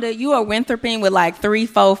 Ferronda, you are Winthroping with like 3,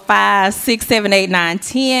 4, 5, 6, 7, 8, 9,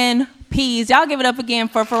 10 P's. Y'all give it up again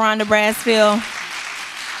for Ferronda Brassfield.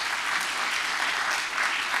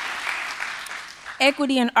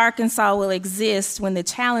 equity in Arkansas will exist when the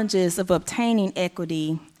challenges of obtaining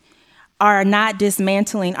equity are not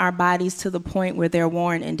dismantling our bodies to the point where they're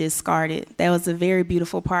worn and discarded. That was a very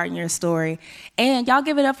beautiful part in your story. And y'all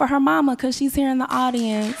give it up for her mama, because she's here in the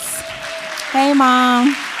audience. Hey,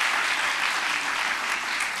 Mom.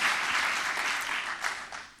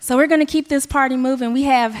 So we're going to keep this party moving. We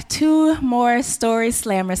have 2 more story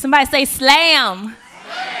slammers. Somebody say slam.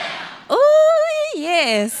 Slam. Ooh,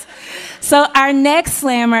 yes. So our next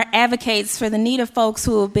slammer advocates for the need of folks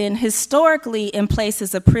who have been historically in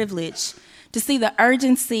places of privilege to see the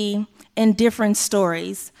urgency in different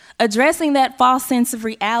stories, addressing that false sense of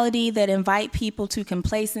reality that invite people to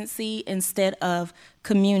complacency instead of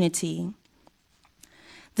community.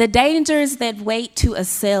 The dangers that wait to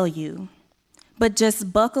assail you, but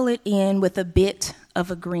just buckle it in with a bit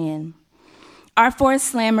of a grin. Our 4th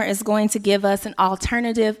slammer is going to give us an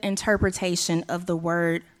alternative interpretation of the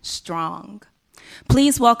word strong.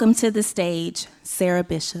 Please welcome to the stage, Sarah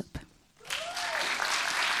Bishop.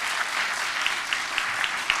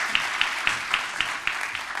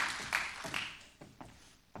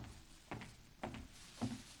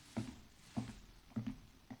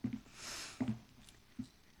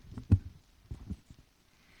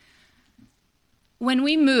 When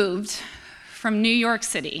we moved from New York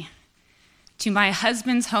City to my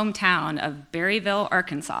husband's hometown of Berryville,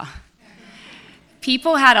 Arkansas,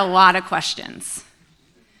 people had a lot of questions.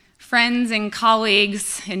 Friends and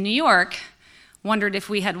colleagues in New York wondered if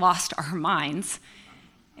we had lost our minds,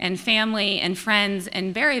 and family and friends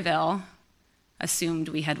in Berryville assumed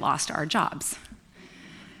we had lost our jobs.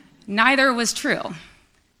 Neither was true.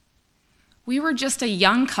 We were just a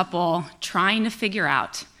young couple trying to figure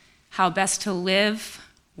out how best to live,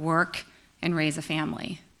 work, and raise a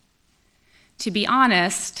family. To be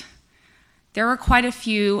honest, there were quite a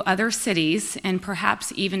few other cities and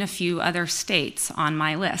perhaps even a few other states on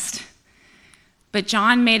my list. But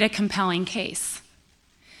John made a compelling case,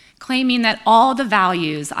 claiming that all the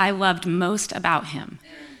values I loved most about him,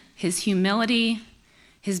 his humility,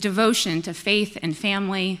 his devotion to faith and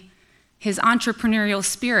family, his entrepreneurial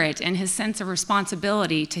spirit, and his sense of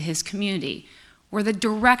responsibility to his community, were the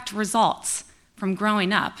direct results from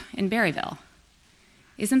growing up in Berryville.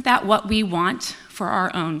 Isn't that what we want for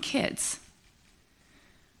our own kids?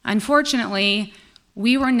 Unfortunately,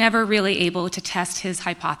 we were never really able to test his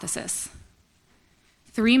hypothesis.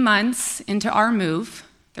 3 months into our move,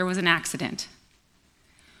 there was an accident.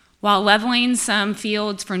 While leveling some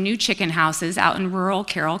fields for new chicken houses out in rural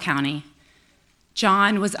Carroll County,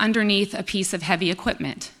 John was underneath a piece of heavy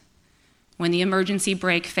equipment when the emergency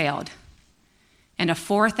brake failed, and a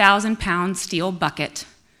 4,000-pound steel bucket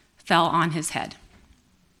fell on his head.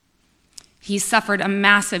 He suffered a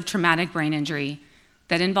massive traumatic brain injury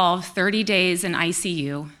that involved 30 days in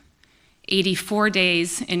ICU, 84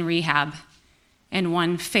 days in rehab, and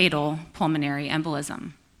 1 fatal pulmonary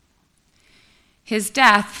embolism. His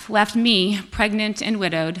death left me pregnant and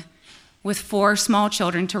widowed with 4 small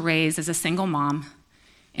children to raise as a single mom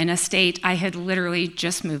in a state I had literally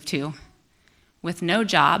just moved to, with no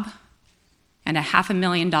job and a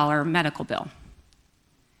 $500,000 medical bill.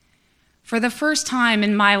 For the first time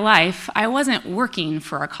in my life, I wasn't working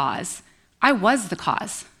for a cause. I was the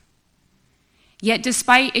cause. Yet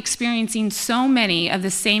despite experiencing so many of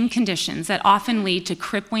the same conditions that often lead to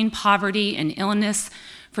crippling poverty and illness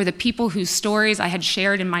for the people whose stories I had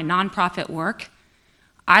shared in my nonprofit work,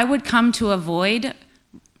 I would come to avoid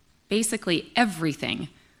basically everything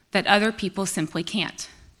that other people simply can't.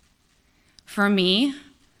 For me,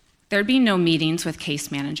 there'd be no meetings with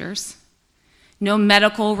case managers, no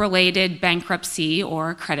medical-related bankruptcy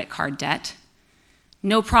or credit card debt,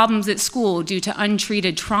 no problems at school due to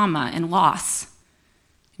untreated trauma and loss,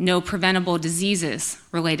 no preventable diseases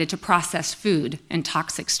related to processed food and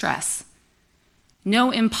toxic stress, no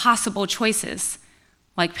impossible choices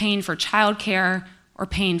like paying for childcare or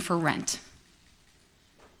paying for rent.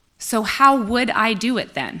 So how would I do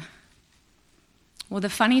it then? Well, the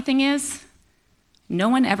funny thing is, no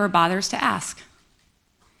one ever bothers to ask.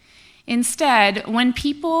 Instead, when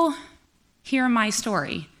people hear my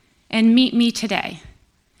story and meet me today,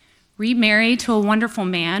 remarried to a wonderful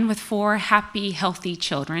man with 4 happy, healthy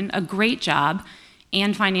children, a great job,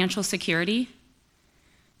 and financial security,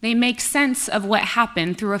 they make sense of what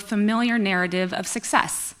happened through a familiar narrative of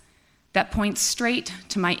success that points straight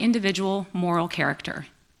to my individual moral character.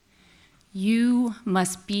 You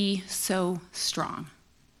must be so strong.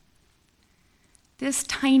 This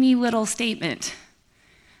tiny little statement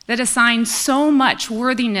that assigns so much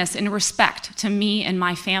worthiness and respect to me and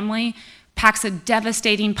my family packs a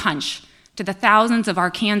devastating punch to the thousands of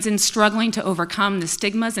Arkansans struggling to overcome the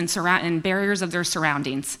stigmas and barriers of their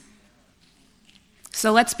surroundings.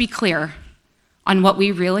 So let's be clear on what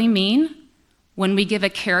we really mean when we give a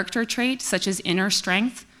character trait such as inner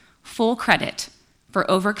strength full credit for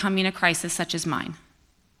overcoming a crisis such as mine.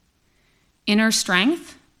 Inner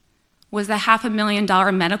strength was the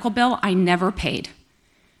 $500,000 medical bill I never paid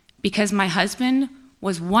because my husband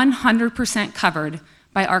was 100% covered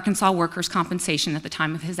by Arkansas workers' compensation at the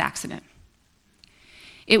time of his accident.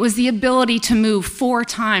 It was the ability to move 4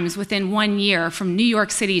 times within 1 year from New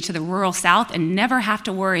York City to the rural South and never have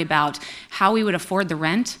to worry about how we would afford the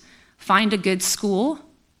rent, find a good school,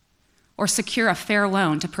 or secure a fair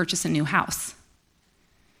loan to purchase a new house.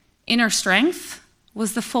 Inner strength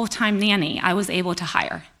was the full-time nanny I was able to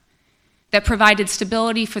hire that provided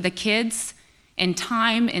stability for the kids and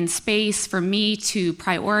time and space for me to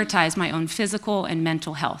prioritize my own physical and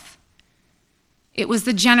mental health. It was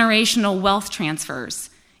the generational wealth transfers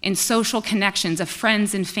and social connections of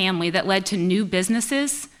friends and family that led to new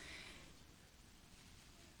businesses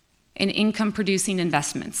and income-producing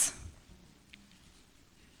investments.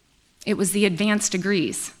 It was the advanced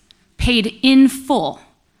degrees, paid in full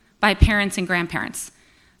by parents and grandparents,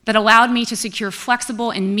 that allowed me to secure flexible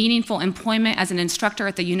and meaningful employment as an instructor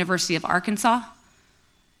at the University of Arkansas.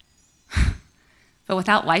 But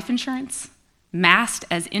without life insurance, masked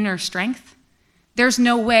as inner strength, there's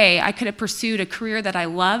no way I could have pursued a career that I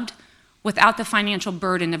loved without the financial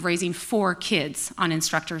burden of raising 4 kids on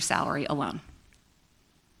instructor's salary alone.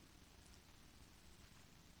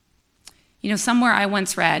 You know, somewhere I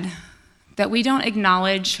once read that we don't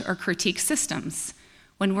acknowledge or critique systems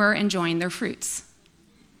when we're enjoying their fruits.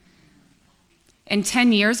 And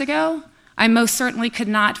 10 years ago, I most certainly could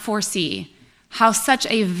not foresee how such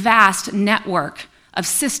a vast network of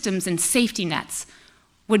systems and safety nets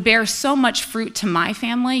would bear so much fruit to my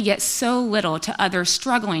family, yet so little to others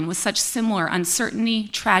struggling with such similar uncertainty,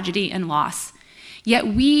 tragedy, and loss. Yet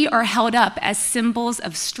we are held up as symbols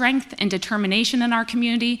of strength and determination in our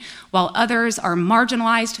community, while others are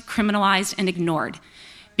marginalized, criminalized, and ignored.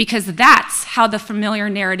 Because that's how the familiar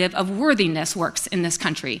narrative of worthiness works in this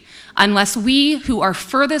country, unless we who are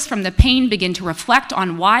furthest from the pain begin to reflect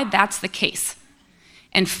on why that's the case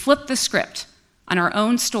and flip the script on our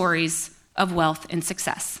own stories of wealth and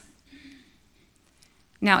success.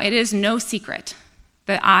 Now, it is no secret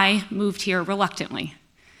that I moved here reluctantly,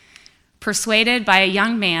 persuaded by a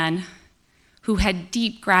young man who had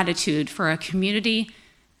deep gratitude for a community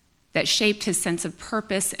that shaped his sense of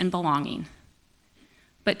purpose and belonging.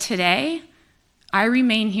 But today, I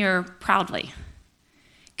remain here proudly,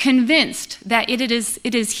 convinced that it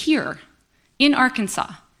is here in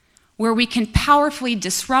Arkansas where we can powerfully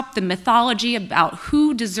disrupt the mythology about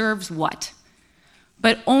who deserves what,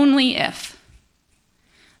 but only if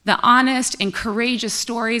the honest and courageous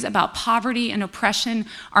stories about poverty and oppression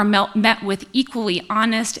are met with equally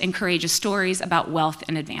honest and courageous stories about wealth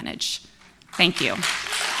and advantage. Thank you.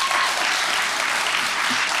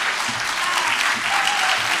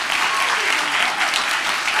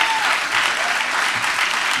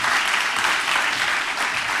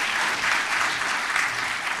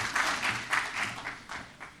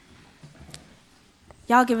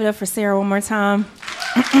 Y'all give it up for Sarah one more time.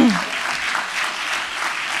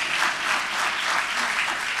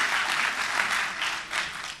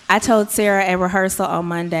 I told Sarah at rehearsal on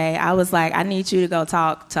Monday, I was like, I need you to go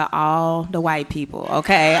talk to all the white people,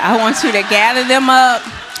 okay? I want you to gather them up.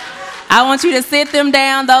 I want you to sit them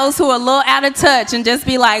down, those who are a little out of touch, and just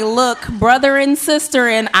be like, look, brother and sister,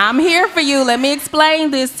 and I'm here for you. Let me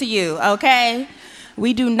explain this to you, okay?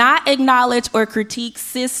 We do not acknowledge or critique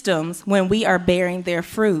systems when we are bearing their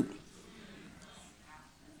fruit.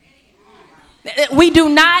 We do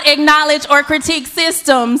not acknowledge or critique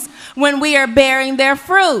systems when we are bearing their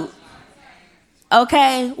fruit.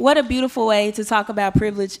 Okay? What a beautiful way to talk about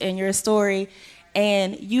privilege in your story.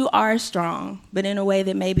 And you are strong, but in a way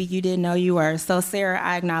that maybe you didn't know you were. So, Sarah,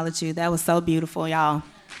 I acknowledge you. That was so beautiful, y'all.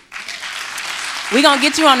 We're going to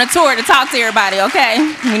get you on a tour to talk to everybody,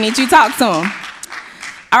 okay? We need you to talk to them.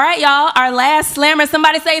 All right, y'all, our last slammer.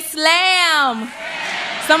 Somebody say slam.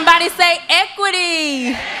 Somebody say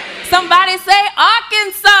equity. Somebody say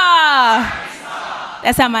Arkansas.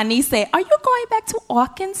 That's how my niece said, are you going back to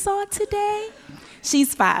Arkansas today?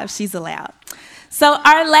 She's 5. She's allowed. So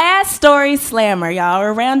our last story slammer, y'all,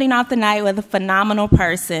 we're rounding off the night with a phenomenal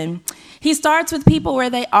person. He starts with people where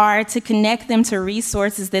they are to connect them to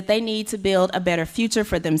resources that they need to build a better future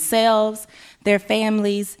for themselves, their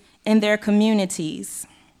families, and their communities.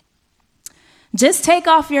 Just take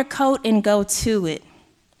off your coat and go to it.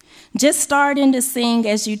 Just starting to sing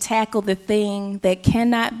as you tackle the thing that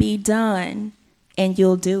cannot be done, and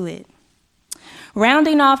you'll do it.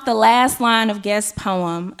 Rounding off the last line of guest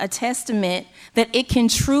poem, a testament that it can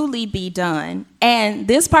truly be done. And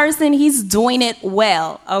this person, he's doing it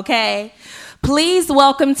well, okay? Please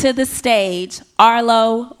welcome to the stage,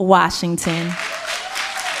 Arlo Washington.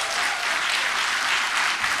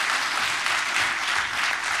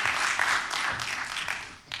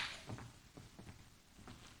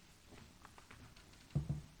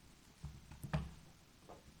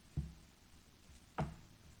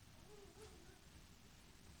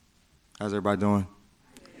 How's everybody doing?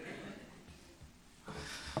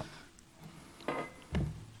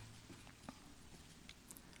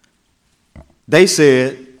 They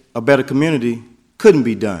said a better community couldn't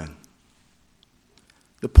be done.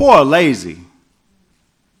 The poor are lazy.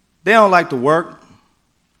 They don't like to work.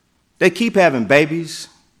 They keep having babies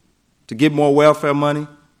to get more welfare money.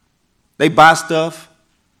 They buy stuff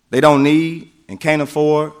they don't need and can't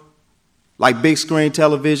afford, like big screen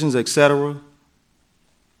televisions, etc.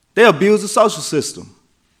 They abuse the social system.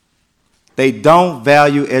 They don't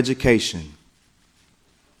value education.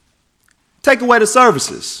 Take away the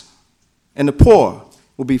services, and the poor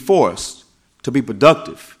will be forced to be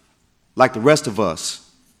productive like the rest of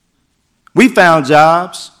us. We found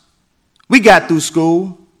jobs. We got through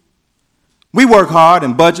school. We work hard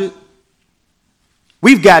and budget.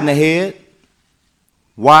 We've gotten ahead.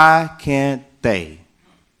 Why can't they?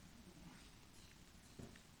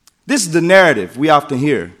 This is the narrative we often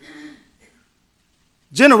hear.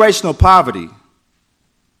 Generational poverty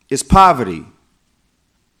is poverty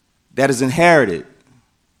that is inherited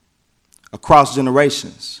across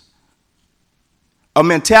generations. A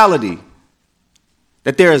mentality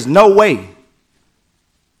that there is no way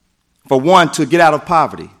for one to get out of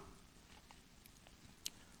poverty.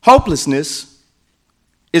 Hopelessness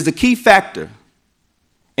is the key factor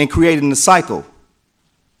in creating the cycle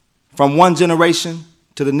from one generation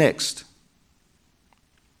to the next.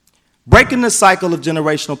 Breaking the cycle of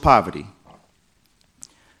generational poverty.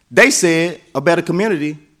 They said a better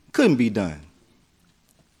community couldn't be done.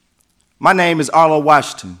 My name is Arlo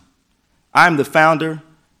Washington. I'm the founder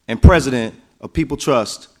and president of People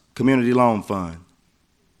Trust Community Loan Fund.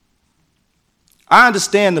 I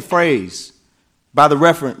understand the phrase by the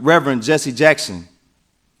Reverend Jesse Jackson,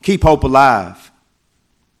 keep hope alive.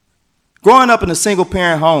 Growing up in a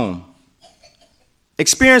single-parent home,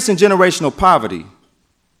 experiencing generational poverty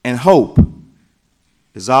and hope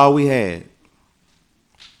is all we had.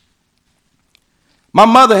 My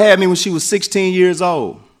mother had me when she was 16 years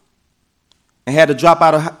old and had to drop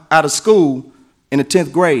out of school in the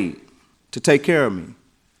 10th grade to take care of me.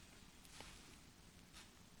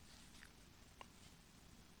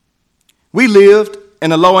 We lived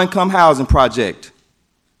in a low-income housing project.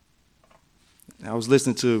 I was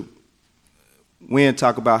listening to Wynn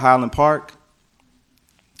talk about Highland Park.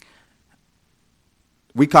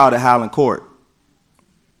 We called it Highland Court.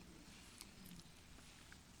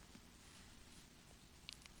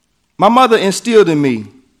 My mother instilled in me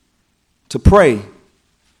to pray,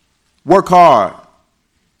 work hard,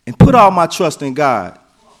 and put all my trust in God.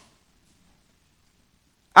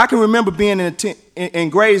 I can remember being in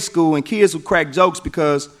grade school and kids would crack jokes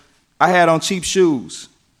because I had on cheap shoes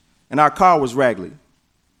and our car was raggedy.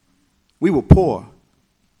 We were poor,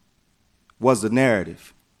 was the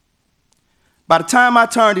narrative. By the time I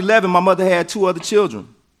turned 11, my mother had 2 other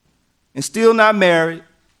children and still not married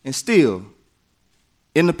and still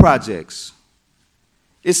in the projects.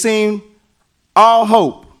 It seemed all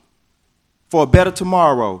hope for a better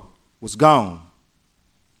tomorrow was gone.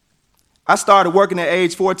 I started working at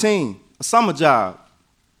age 14, a summer job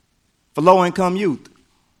for low-income youth.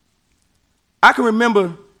 I can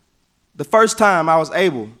remember the first time I was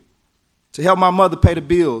able to help my mother pay the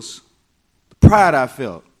bills. The pride I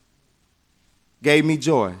felt gave me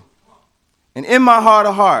joy. And in my heart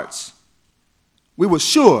of hearts, we were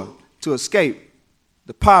sure to escape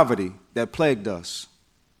the poverty that plagued us.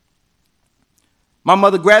 My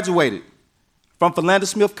mother graduated from Philander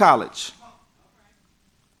Smith College,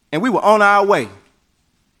 and we were on our way.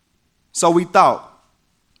 So we thought.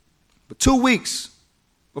 But 2 weeks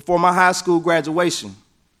before my high school graduation,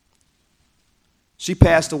 she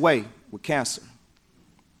passed away with cancer.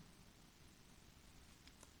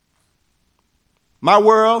 My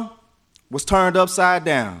world was turned upside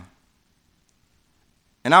down,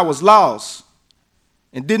 and I was lost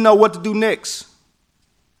and didn't know what to do next.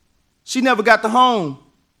 She never got the home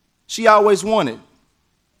she always wanted,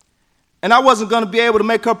 and I wasn't going to be able to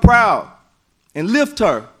make her proud and lift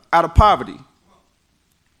her out of poverty.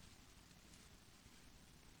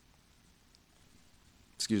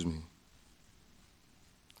 Excuse me.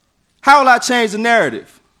 How will I change the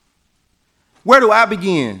narrative? Where do I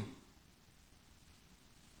begin?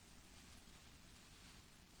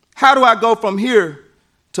 How do I go from here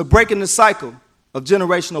to breaking the cycle of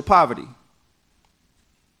generational poverty?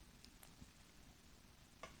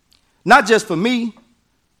 Not just for me,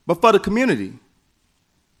 but for the community.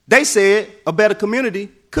 They said a better community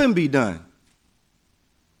couldn't be done.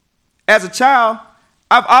 As a child,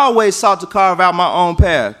 I've always sought to carve out my own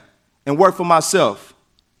path and work for myself.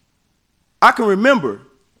 I can remember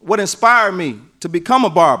what inspired me to become a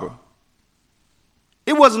barber.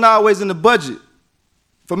 It wasn't always in the budget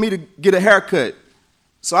for me to get a haircut,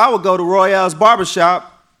 so I would go to Royale's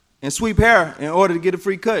barbershop and sweep hair in order to get a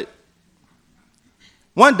free cut.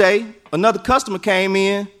 One day, another customer came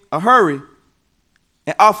in a hurry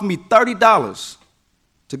and offered me $30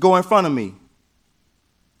 to go in front of me.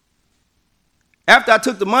 After I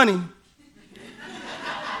took the money,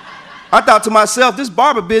 I thought to myself, this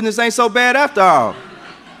barber business ain't so bad after all.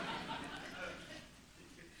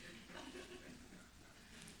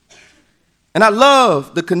 And I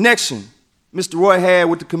love the connection Mr. Roy had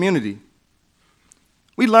with the community.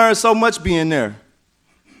 We learned so much being there,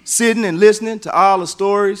 sitting and listening to all the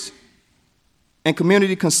stories and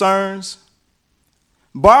community concerns.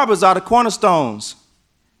 Barbers are the cornerstones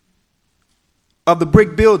of the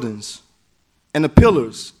brick buildings and the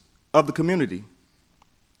pillars of the community.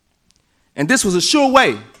 And this was a sure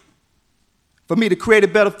way for me to create a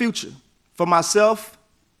better future for myself,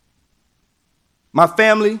 my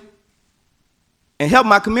family, and help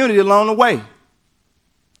my community along the way.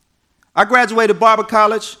 I graduated barber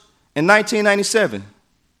college in 1997.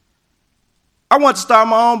 I wanted to start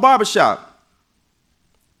my own barbershop,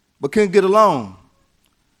 but couldn't get a loan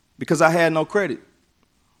because I had no credit.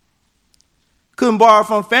 Couldn't borrow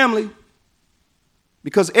from family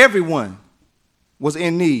because everyone was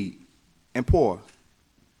in need and poor.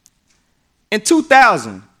 In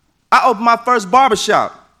 2000, I opened my first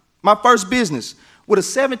barbershop, my first business, with a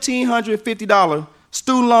 $1,750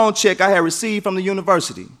 student loan check I had received from the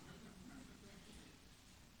university.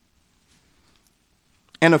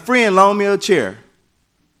 And a friend loaned me a chair.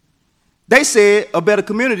 They said a better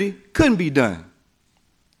community couldn't be done.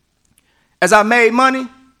 As I made money,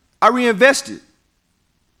 I reinvested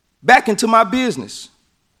back into my business.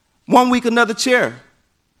 One week, another chair.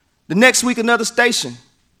 The next week, another station.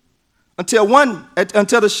 Until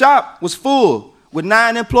the shop was full with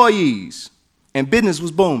 9 employees and business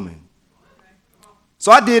was booming.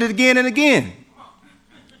 So I did it again and again.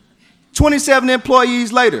 27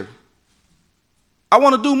 employees later, I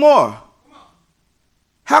want to do more.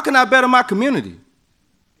 How can I better my community?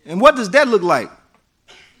 And what does that look like?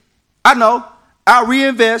 I know I'll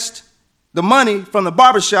reinvest the money from the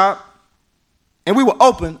barbershop and we will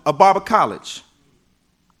open a barber college.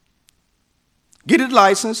 Get it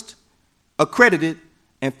licensed, accredited,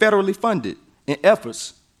 and federally funded in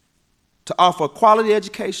efforts to offer quality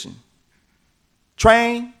education,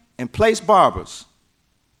 train and place barbers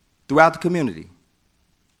throughout the community.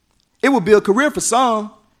 It will be a career for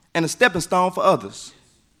some and a stepping stone for others.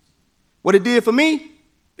 What it did for me,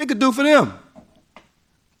 it could do for them.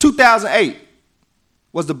 2008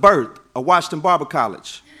 was the birth of Washington Barber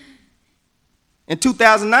College. In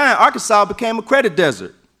 2009, Arkansas became a credit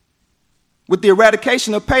desert with the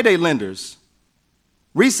eradication of payday lenders.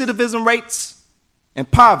 Recidivism rates and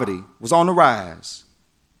poverty was on the rise.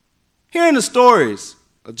 Hearing the stories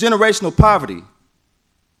of generational poverty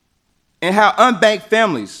and how unbanked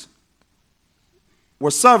families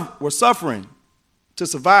were suffering to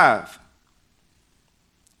survive,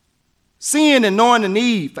 seeing and knowing the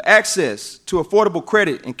need for access to affordable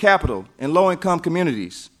credit and capital in low-income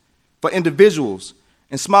communities for individuals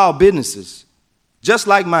and small businesses just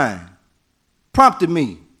like mine prompted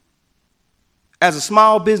me as a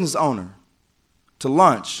small business owner to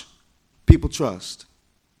launch People Trust.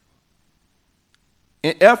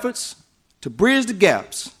 In efforts to bridge the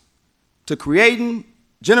gaps to creating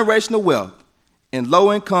generational wealth in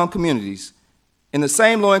low-income communities, in the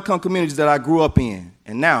same low-income communities that I grew up in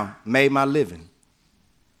and now made my living.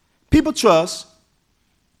 People Trust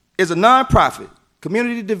is a nonprofit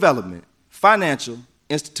community development financial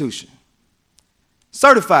institution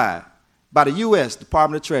certified by the U.S.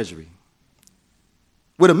 Department of Treasury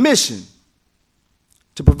with a mission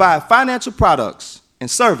to provide financial products and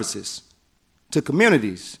services to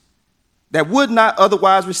communities that would not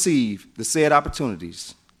otherwise receive the said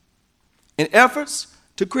opportunities. In efforts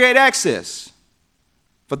to create access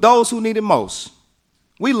for those who need it most,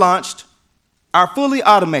 we launched our fully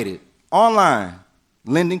automated online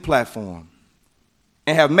lending platform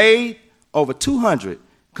and have made over 200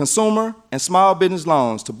 consumer and small business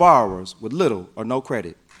loans to borrowers with little or no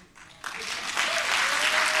credit.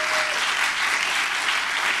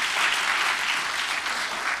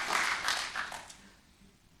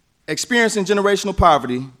 Experiencing generational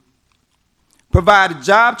poverty, provided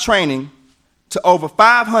job training to over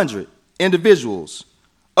 500 individuals,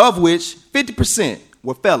 of which 50%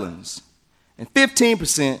 were felons, and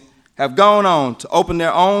 15% have gone on to open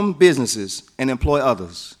their own businesses and employ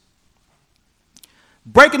others.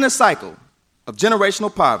 Breaking the cycle of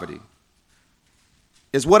generational poverty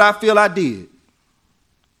is what I feel I did,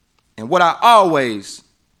 and what I always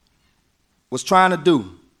was trying to do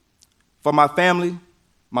for my family,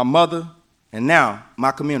 my mother, and now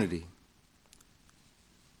my community.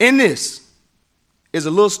 In this is a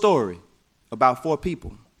little story about 4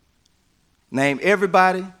 people. Name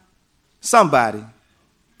everybody, somebody,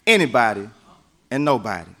 anybody, and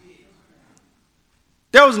nobody.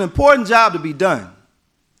 There was an important job to be done,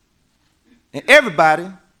 and everybody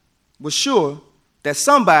was sure that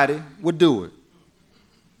somebody would do it.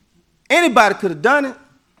 Anybody could have done it,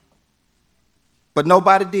 but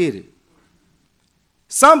nobody did it.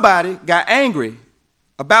 Somebody got angry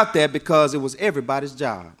about that because it was everybody's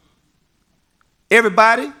job.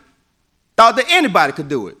 Everybody thought that anybody could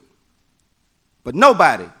do it, but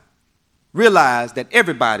nobody realized that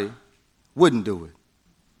everybody wouldn't do it.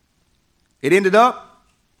 It ended up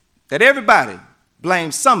that everybody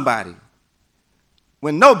blamed somebody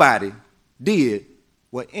when nobody did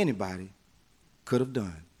what anybody could have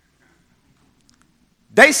done.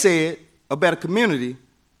 They said a better community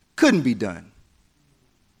couldn't be done.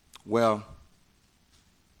 Well,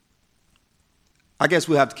 I guess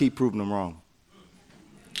we'll have to keep proving them wrong.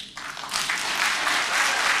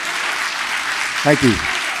 Thank you.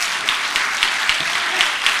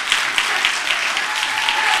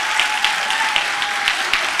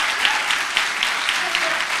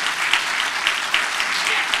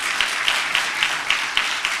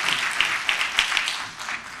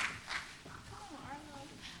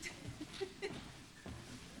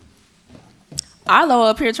 Arlo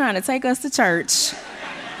up here trying to take us to church.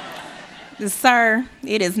 Sir,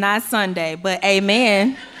 it is not Sunday, but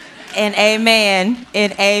amen, and amen,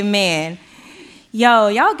 and amen. Yo,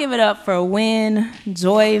 y'all give it up for Wynn,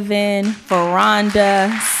 Joyvin,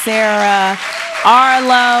 Veranda, Sarah,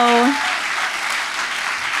 Arlo.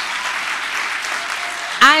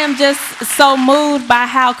 I am just so moved by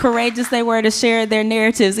how courageous they were to share their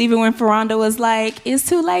narratives, even when Veranda was like, it's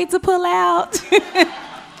too late to pull out.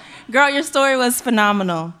 Girl, your story was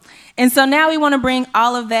phenomenal. And so now we want to bring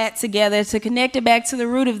all of that together to connect it back to the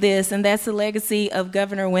root of this, and that's the legacy of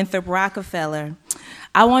Governor Winthrop Rockefeller.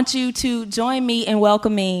 I want you to join me in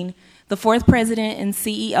welcoming the 4th president and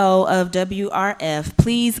CEO of WRF.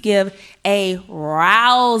 Please give a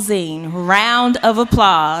rousing round of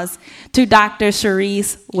applause to Dr.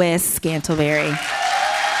 Sharice West Scantlebury.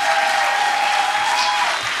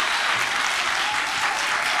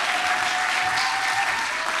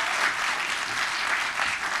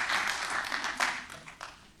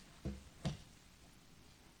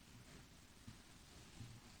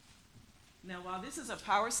 This is a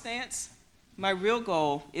power stance. My real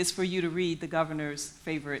goal is for you to read the governor's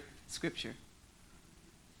favorite scripture.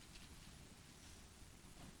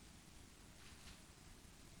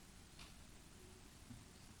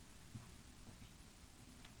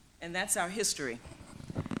 And that's our history.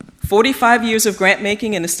 45 years of grant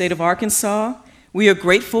making in the state of Arkansas. We are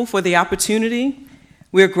grateful for the opportunity.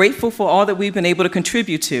 We are grateful for all that we've been able to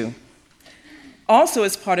contribute to. Also,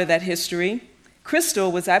 as part of that history,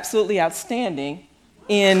 Crystal was absolutely outstanding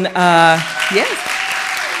in,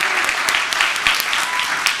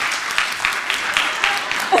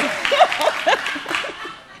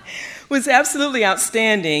 was absolutely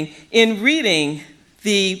outstanding in reading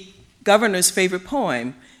the governor's favorite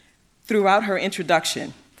poem throughout her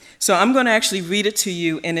introduction. So I'm going to actually read it to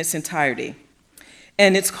you in its entirety.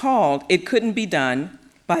 And it's called It Couldn't Be Done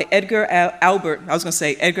by Edgar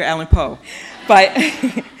Allan Poe,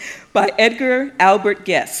 by Edgar Albert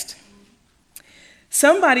Guest.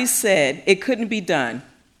 Somebody said it couldn't be done,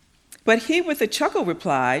 but he with a chuckle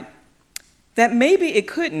replied that maybe it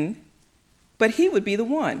couldn't, but he would be the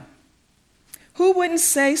one. Who wouldn't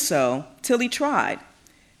say so till he tried?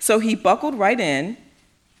 So he buckled right in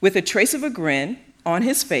with a trace of a grin on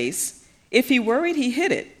his face. If he worried, he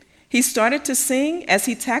hid it. He started to sing as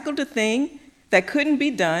he tackled a thing that couldn't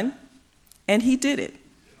be done, and he did it.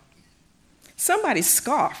 Somebody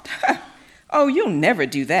scoffed. Oh, you'll never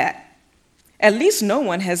do that. At least no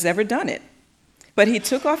one has ever done it. But he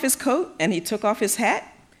took off his coat and he took off his hat,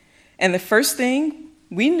 and the first thing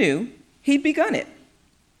we knew, he'd begun it.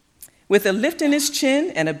 With a lift in his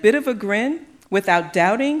chin and a bit of a grin, without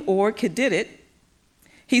doubting or cadet it,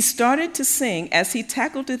 he started to sing as he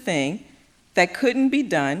tackled the thing that couldn't be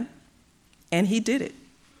done, and he did it.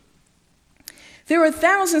 There are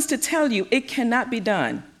thousands to tell you it cannot be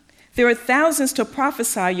done. There are thousands to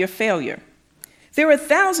prophesy your failure. There are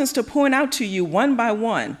thousands to point out to you one by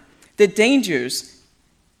one the dangers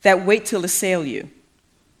that wait to assail you.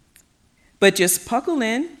 But just buckle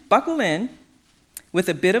in with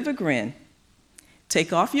a bit of a grin,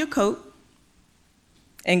 take off your coat,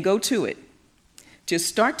 and go to it. Just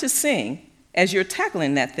start to sing as you're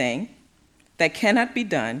tackling that thing that cannot be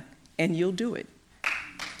done, and you'll do it.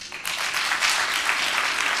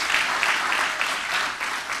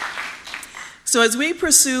 So as we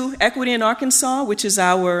pursue equity in Arkansas, which is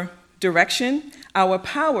our direction, our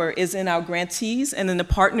power is in our grantees and in the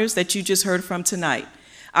partners that you just heard from tonight.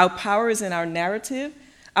 Our power is in our narrative.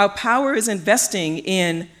 Our power is investing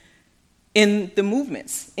in the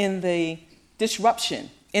movements, in the disruption,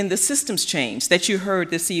 in the systems change that you heard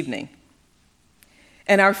this evening.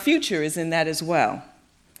 And our future is in that as well.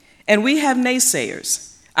 And we have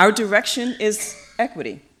naysayers. Our direction is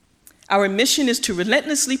equity. Our mission is to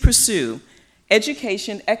relentlessly pursue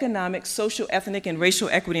education, economic, social, ethnic, and racial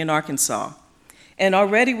equity in Arkansas. And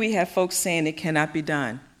already we have folks saying it cannot be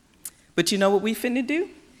done. But you know what we finna do?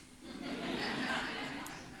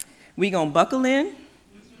 We gonna buckle in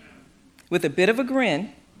with a bit of a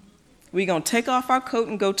grin. We gonna take off our coat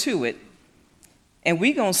and go to it. And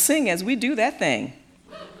we gonna sing as we do that thing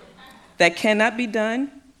that cannot be done,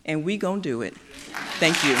 and we gonna do it.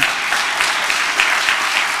 Thank you.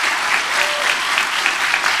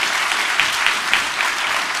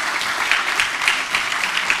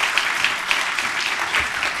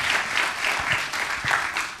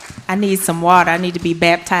 I need some water. I need to be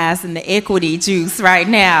baptized in the equity juice right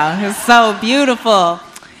now. It's so beautiful.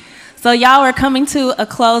 So y'all are coming to a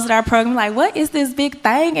close of our program like, what is this big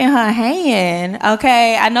thing in her hand?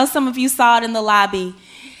 Okay, I know some of you saw it in the lobby,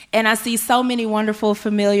 and I see so many wonderful,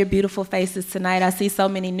 familiar, beautiful faces tonight. I see so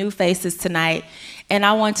many new faces tonight, and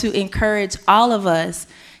I want to encourage all of us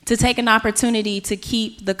to take an opportunity to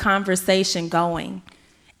keep the conversation going.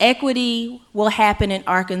 Equity will happen in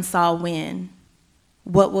Arkansas when?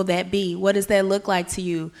 What will that be? What does that look like to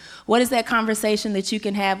you? What is that conversation that you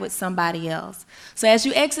can have with somebody else? So as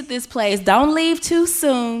you exit this place, don't leave too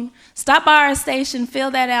soon. Stop by our station, fill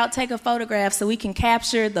that out, take a photograph so we can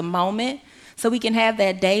capture the moment, so we can have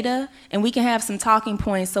that data, and we can have some talking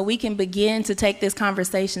points so we can begin to take this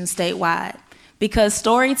conversation statewide. Because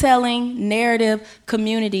storytelling, narrative,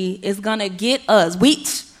 community is gonna get us.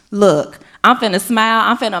 Look, I'm finna smile,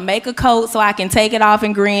 I'm finna make a coat so I can take it off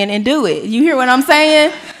and grin and do it. You hear what I'm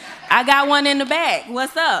saying? I got one in the back.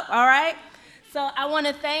 What's up, all right? So I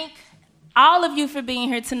wanna thank all of you for being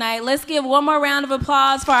here tonight. Let's give one more round of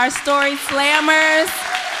applause for our story slammers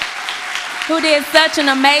who did such an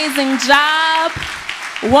amazing job.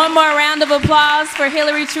 One more round of applause for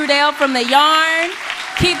Hillary Trudell from the Yarn.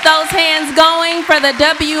 Keep those hands going for the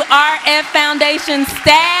WRF Foundation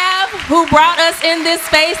staff who brought us in this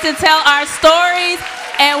space to tell our stories.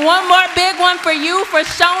 And one more big one for you for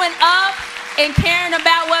showing up and caring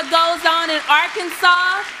about what goes on in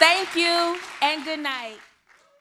Arkansas. Thank you and good night.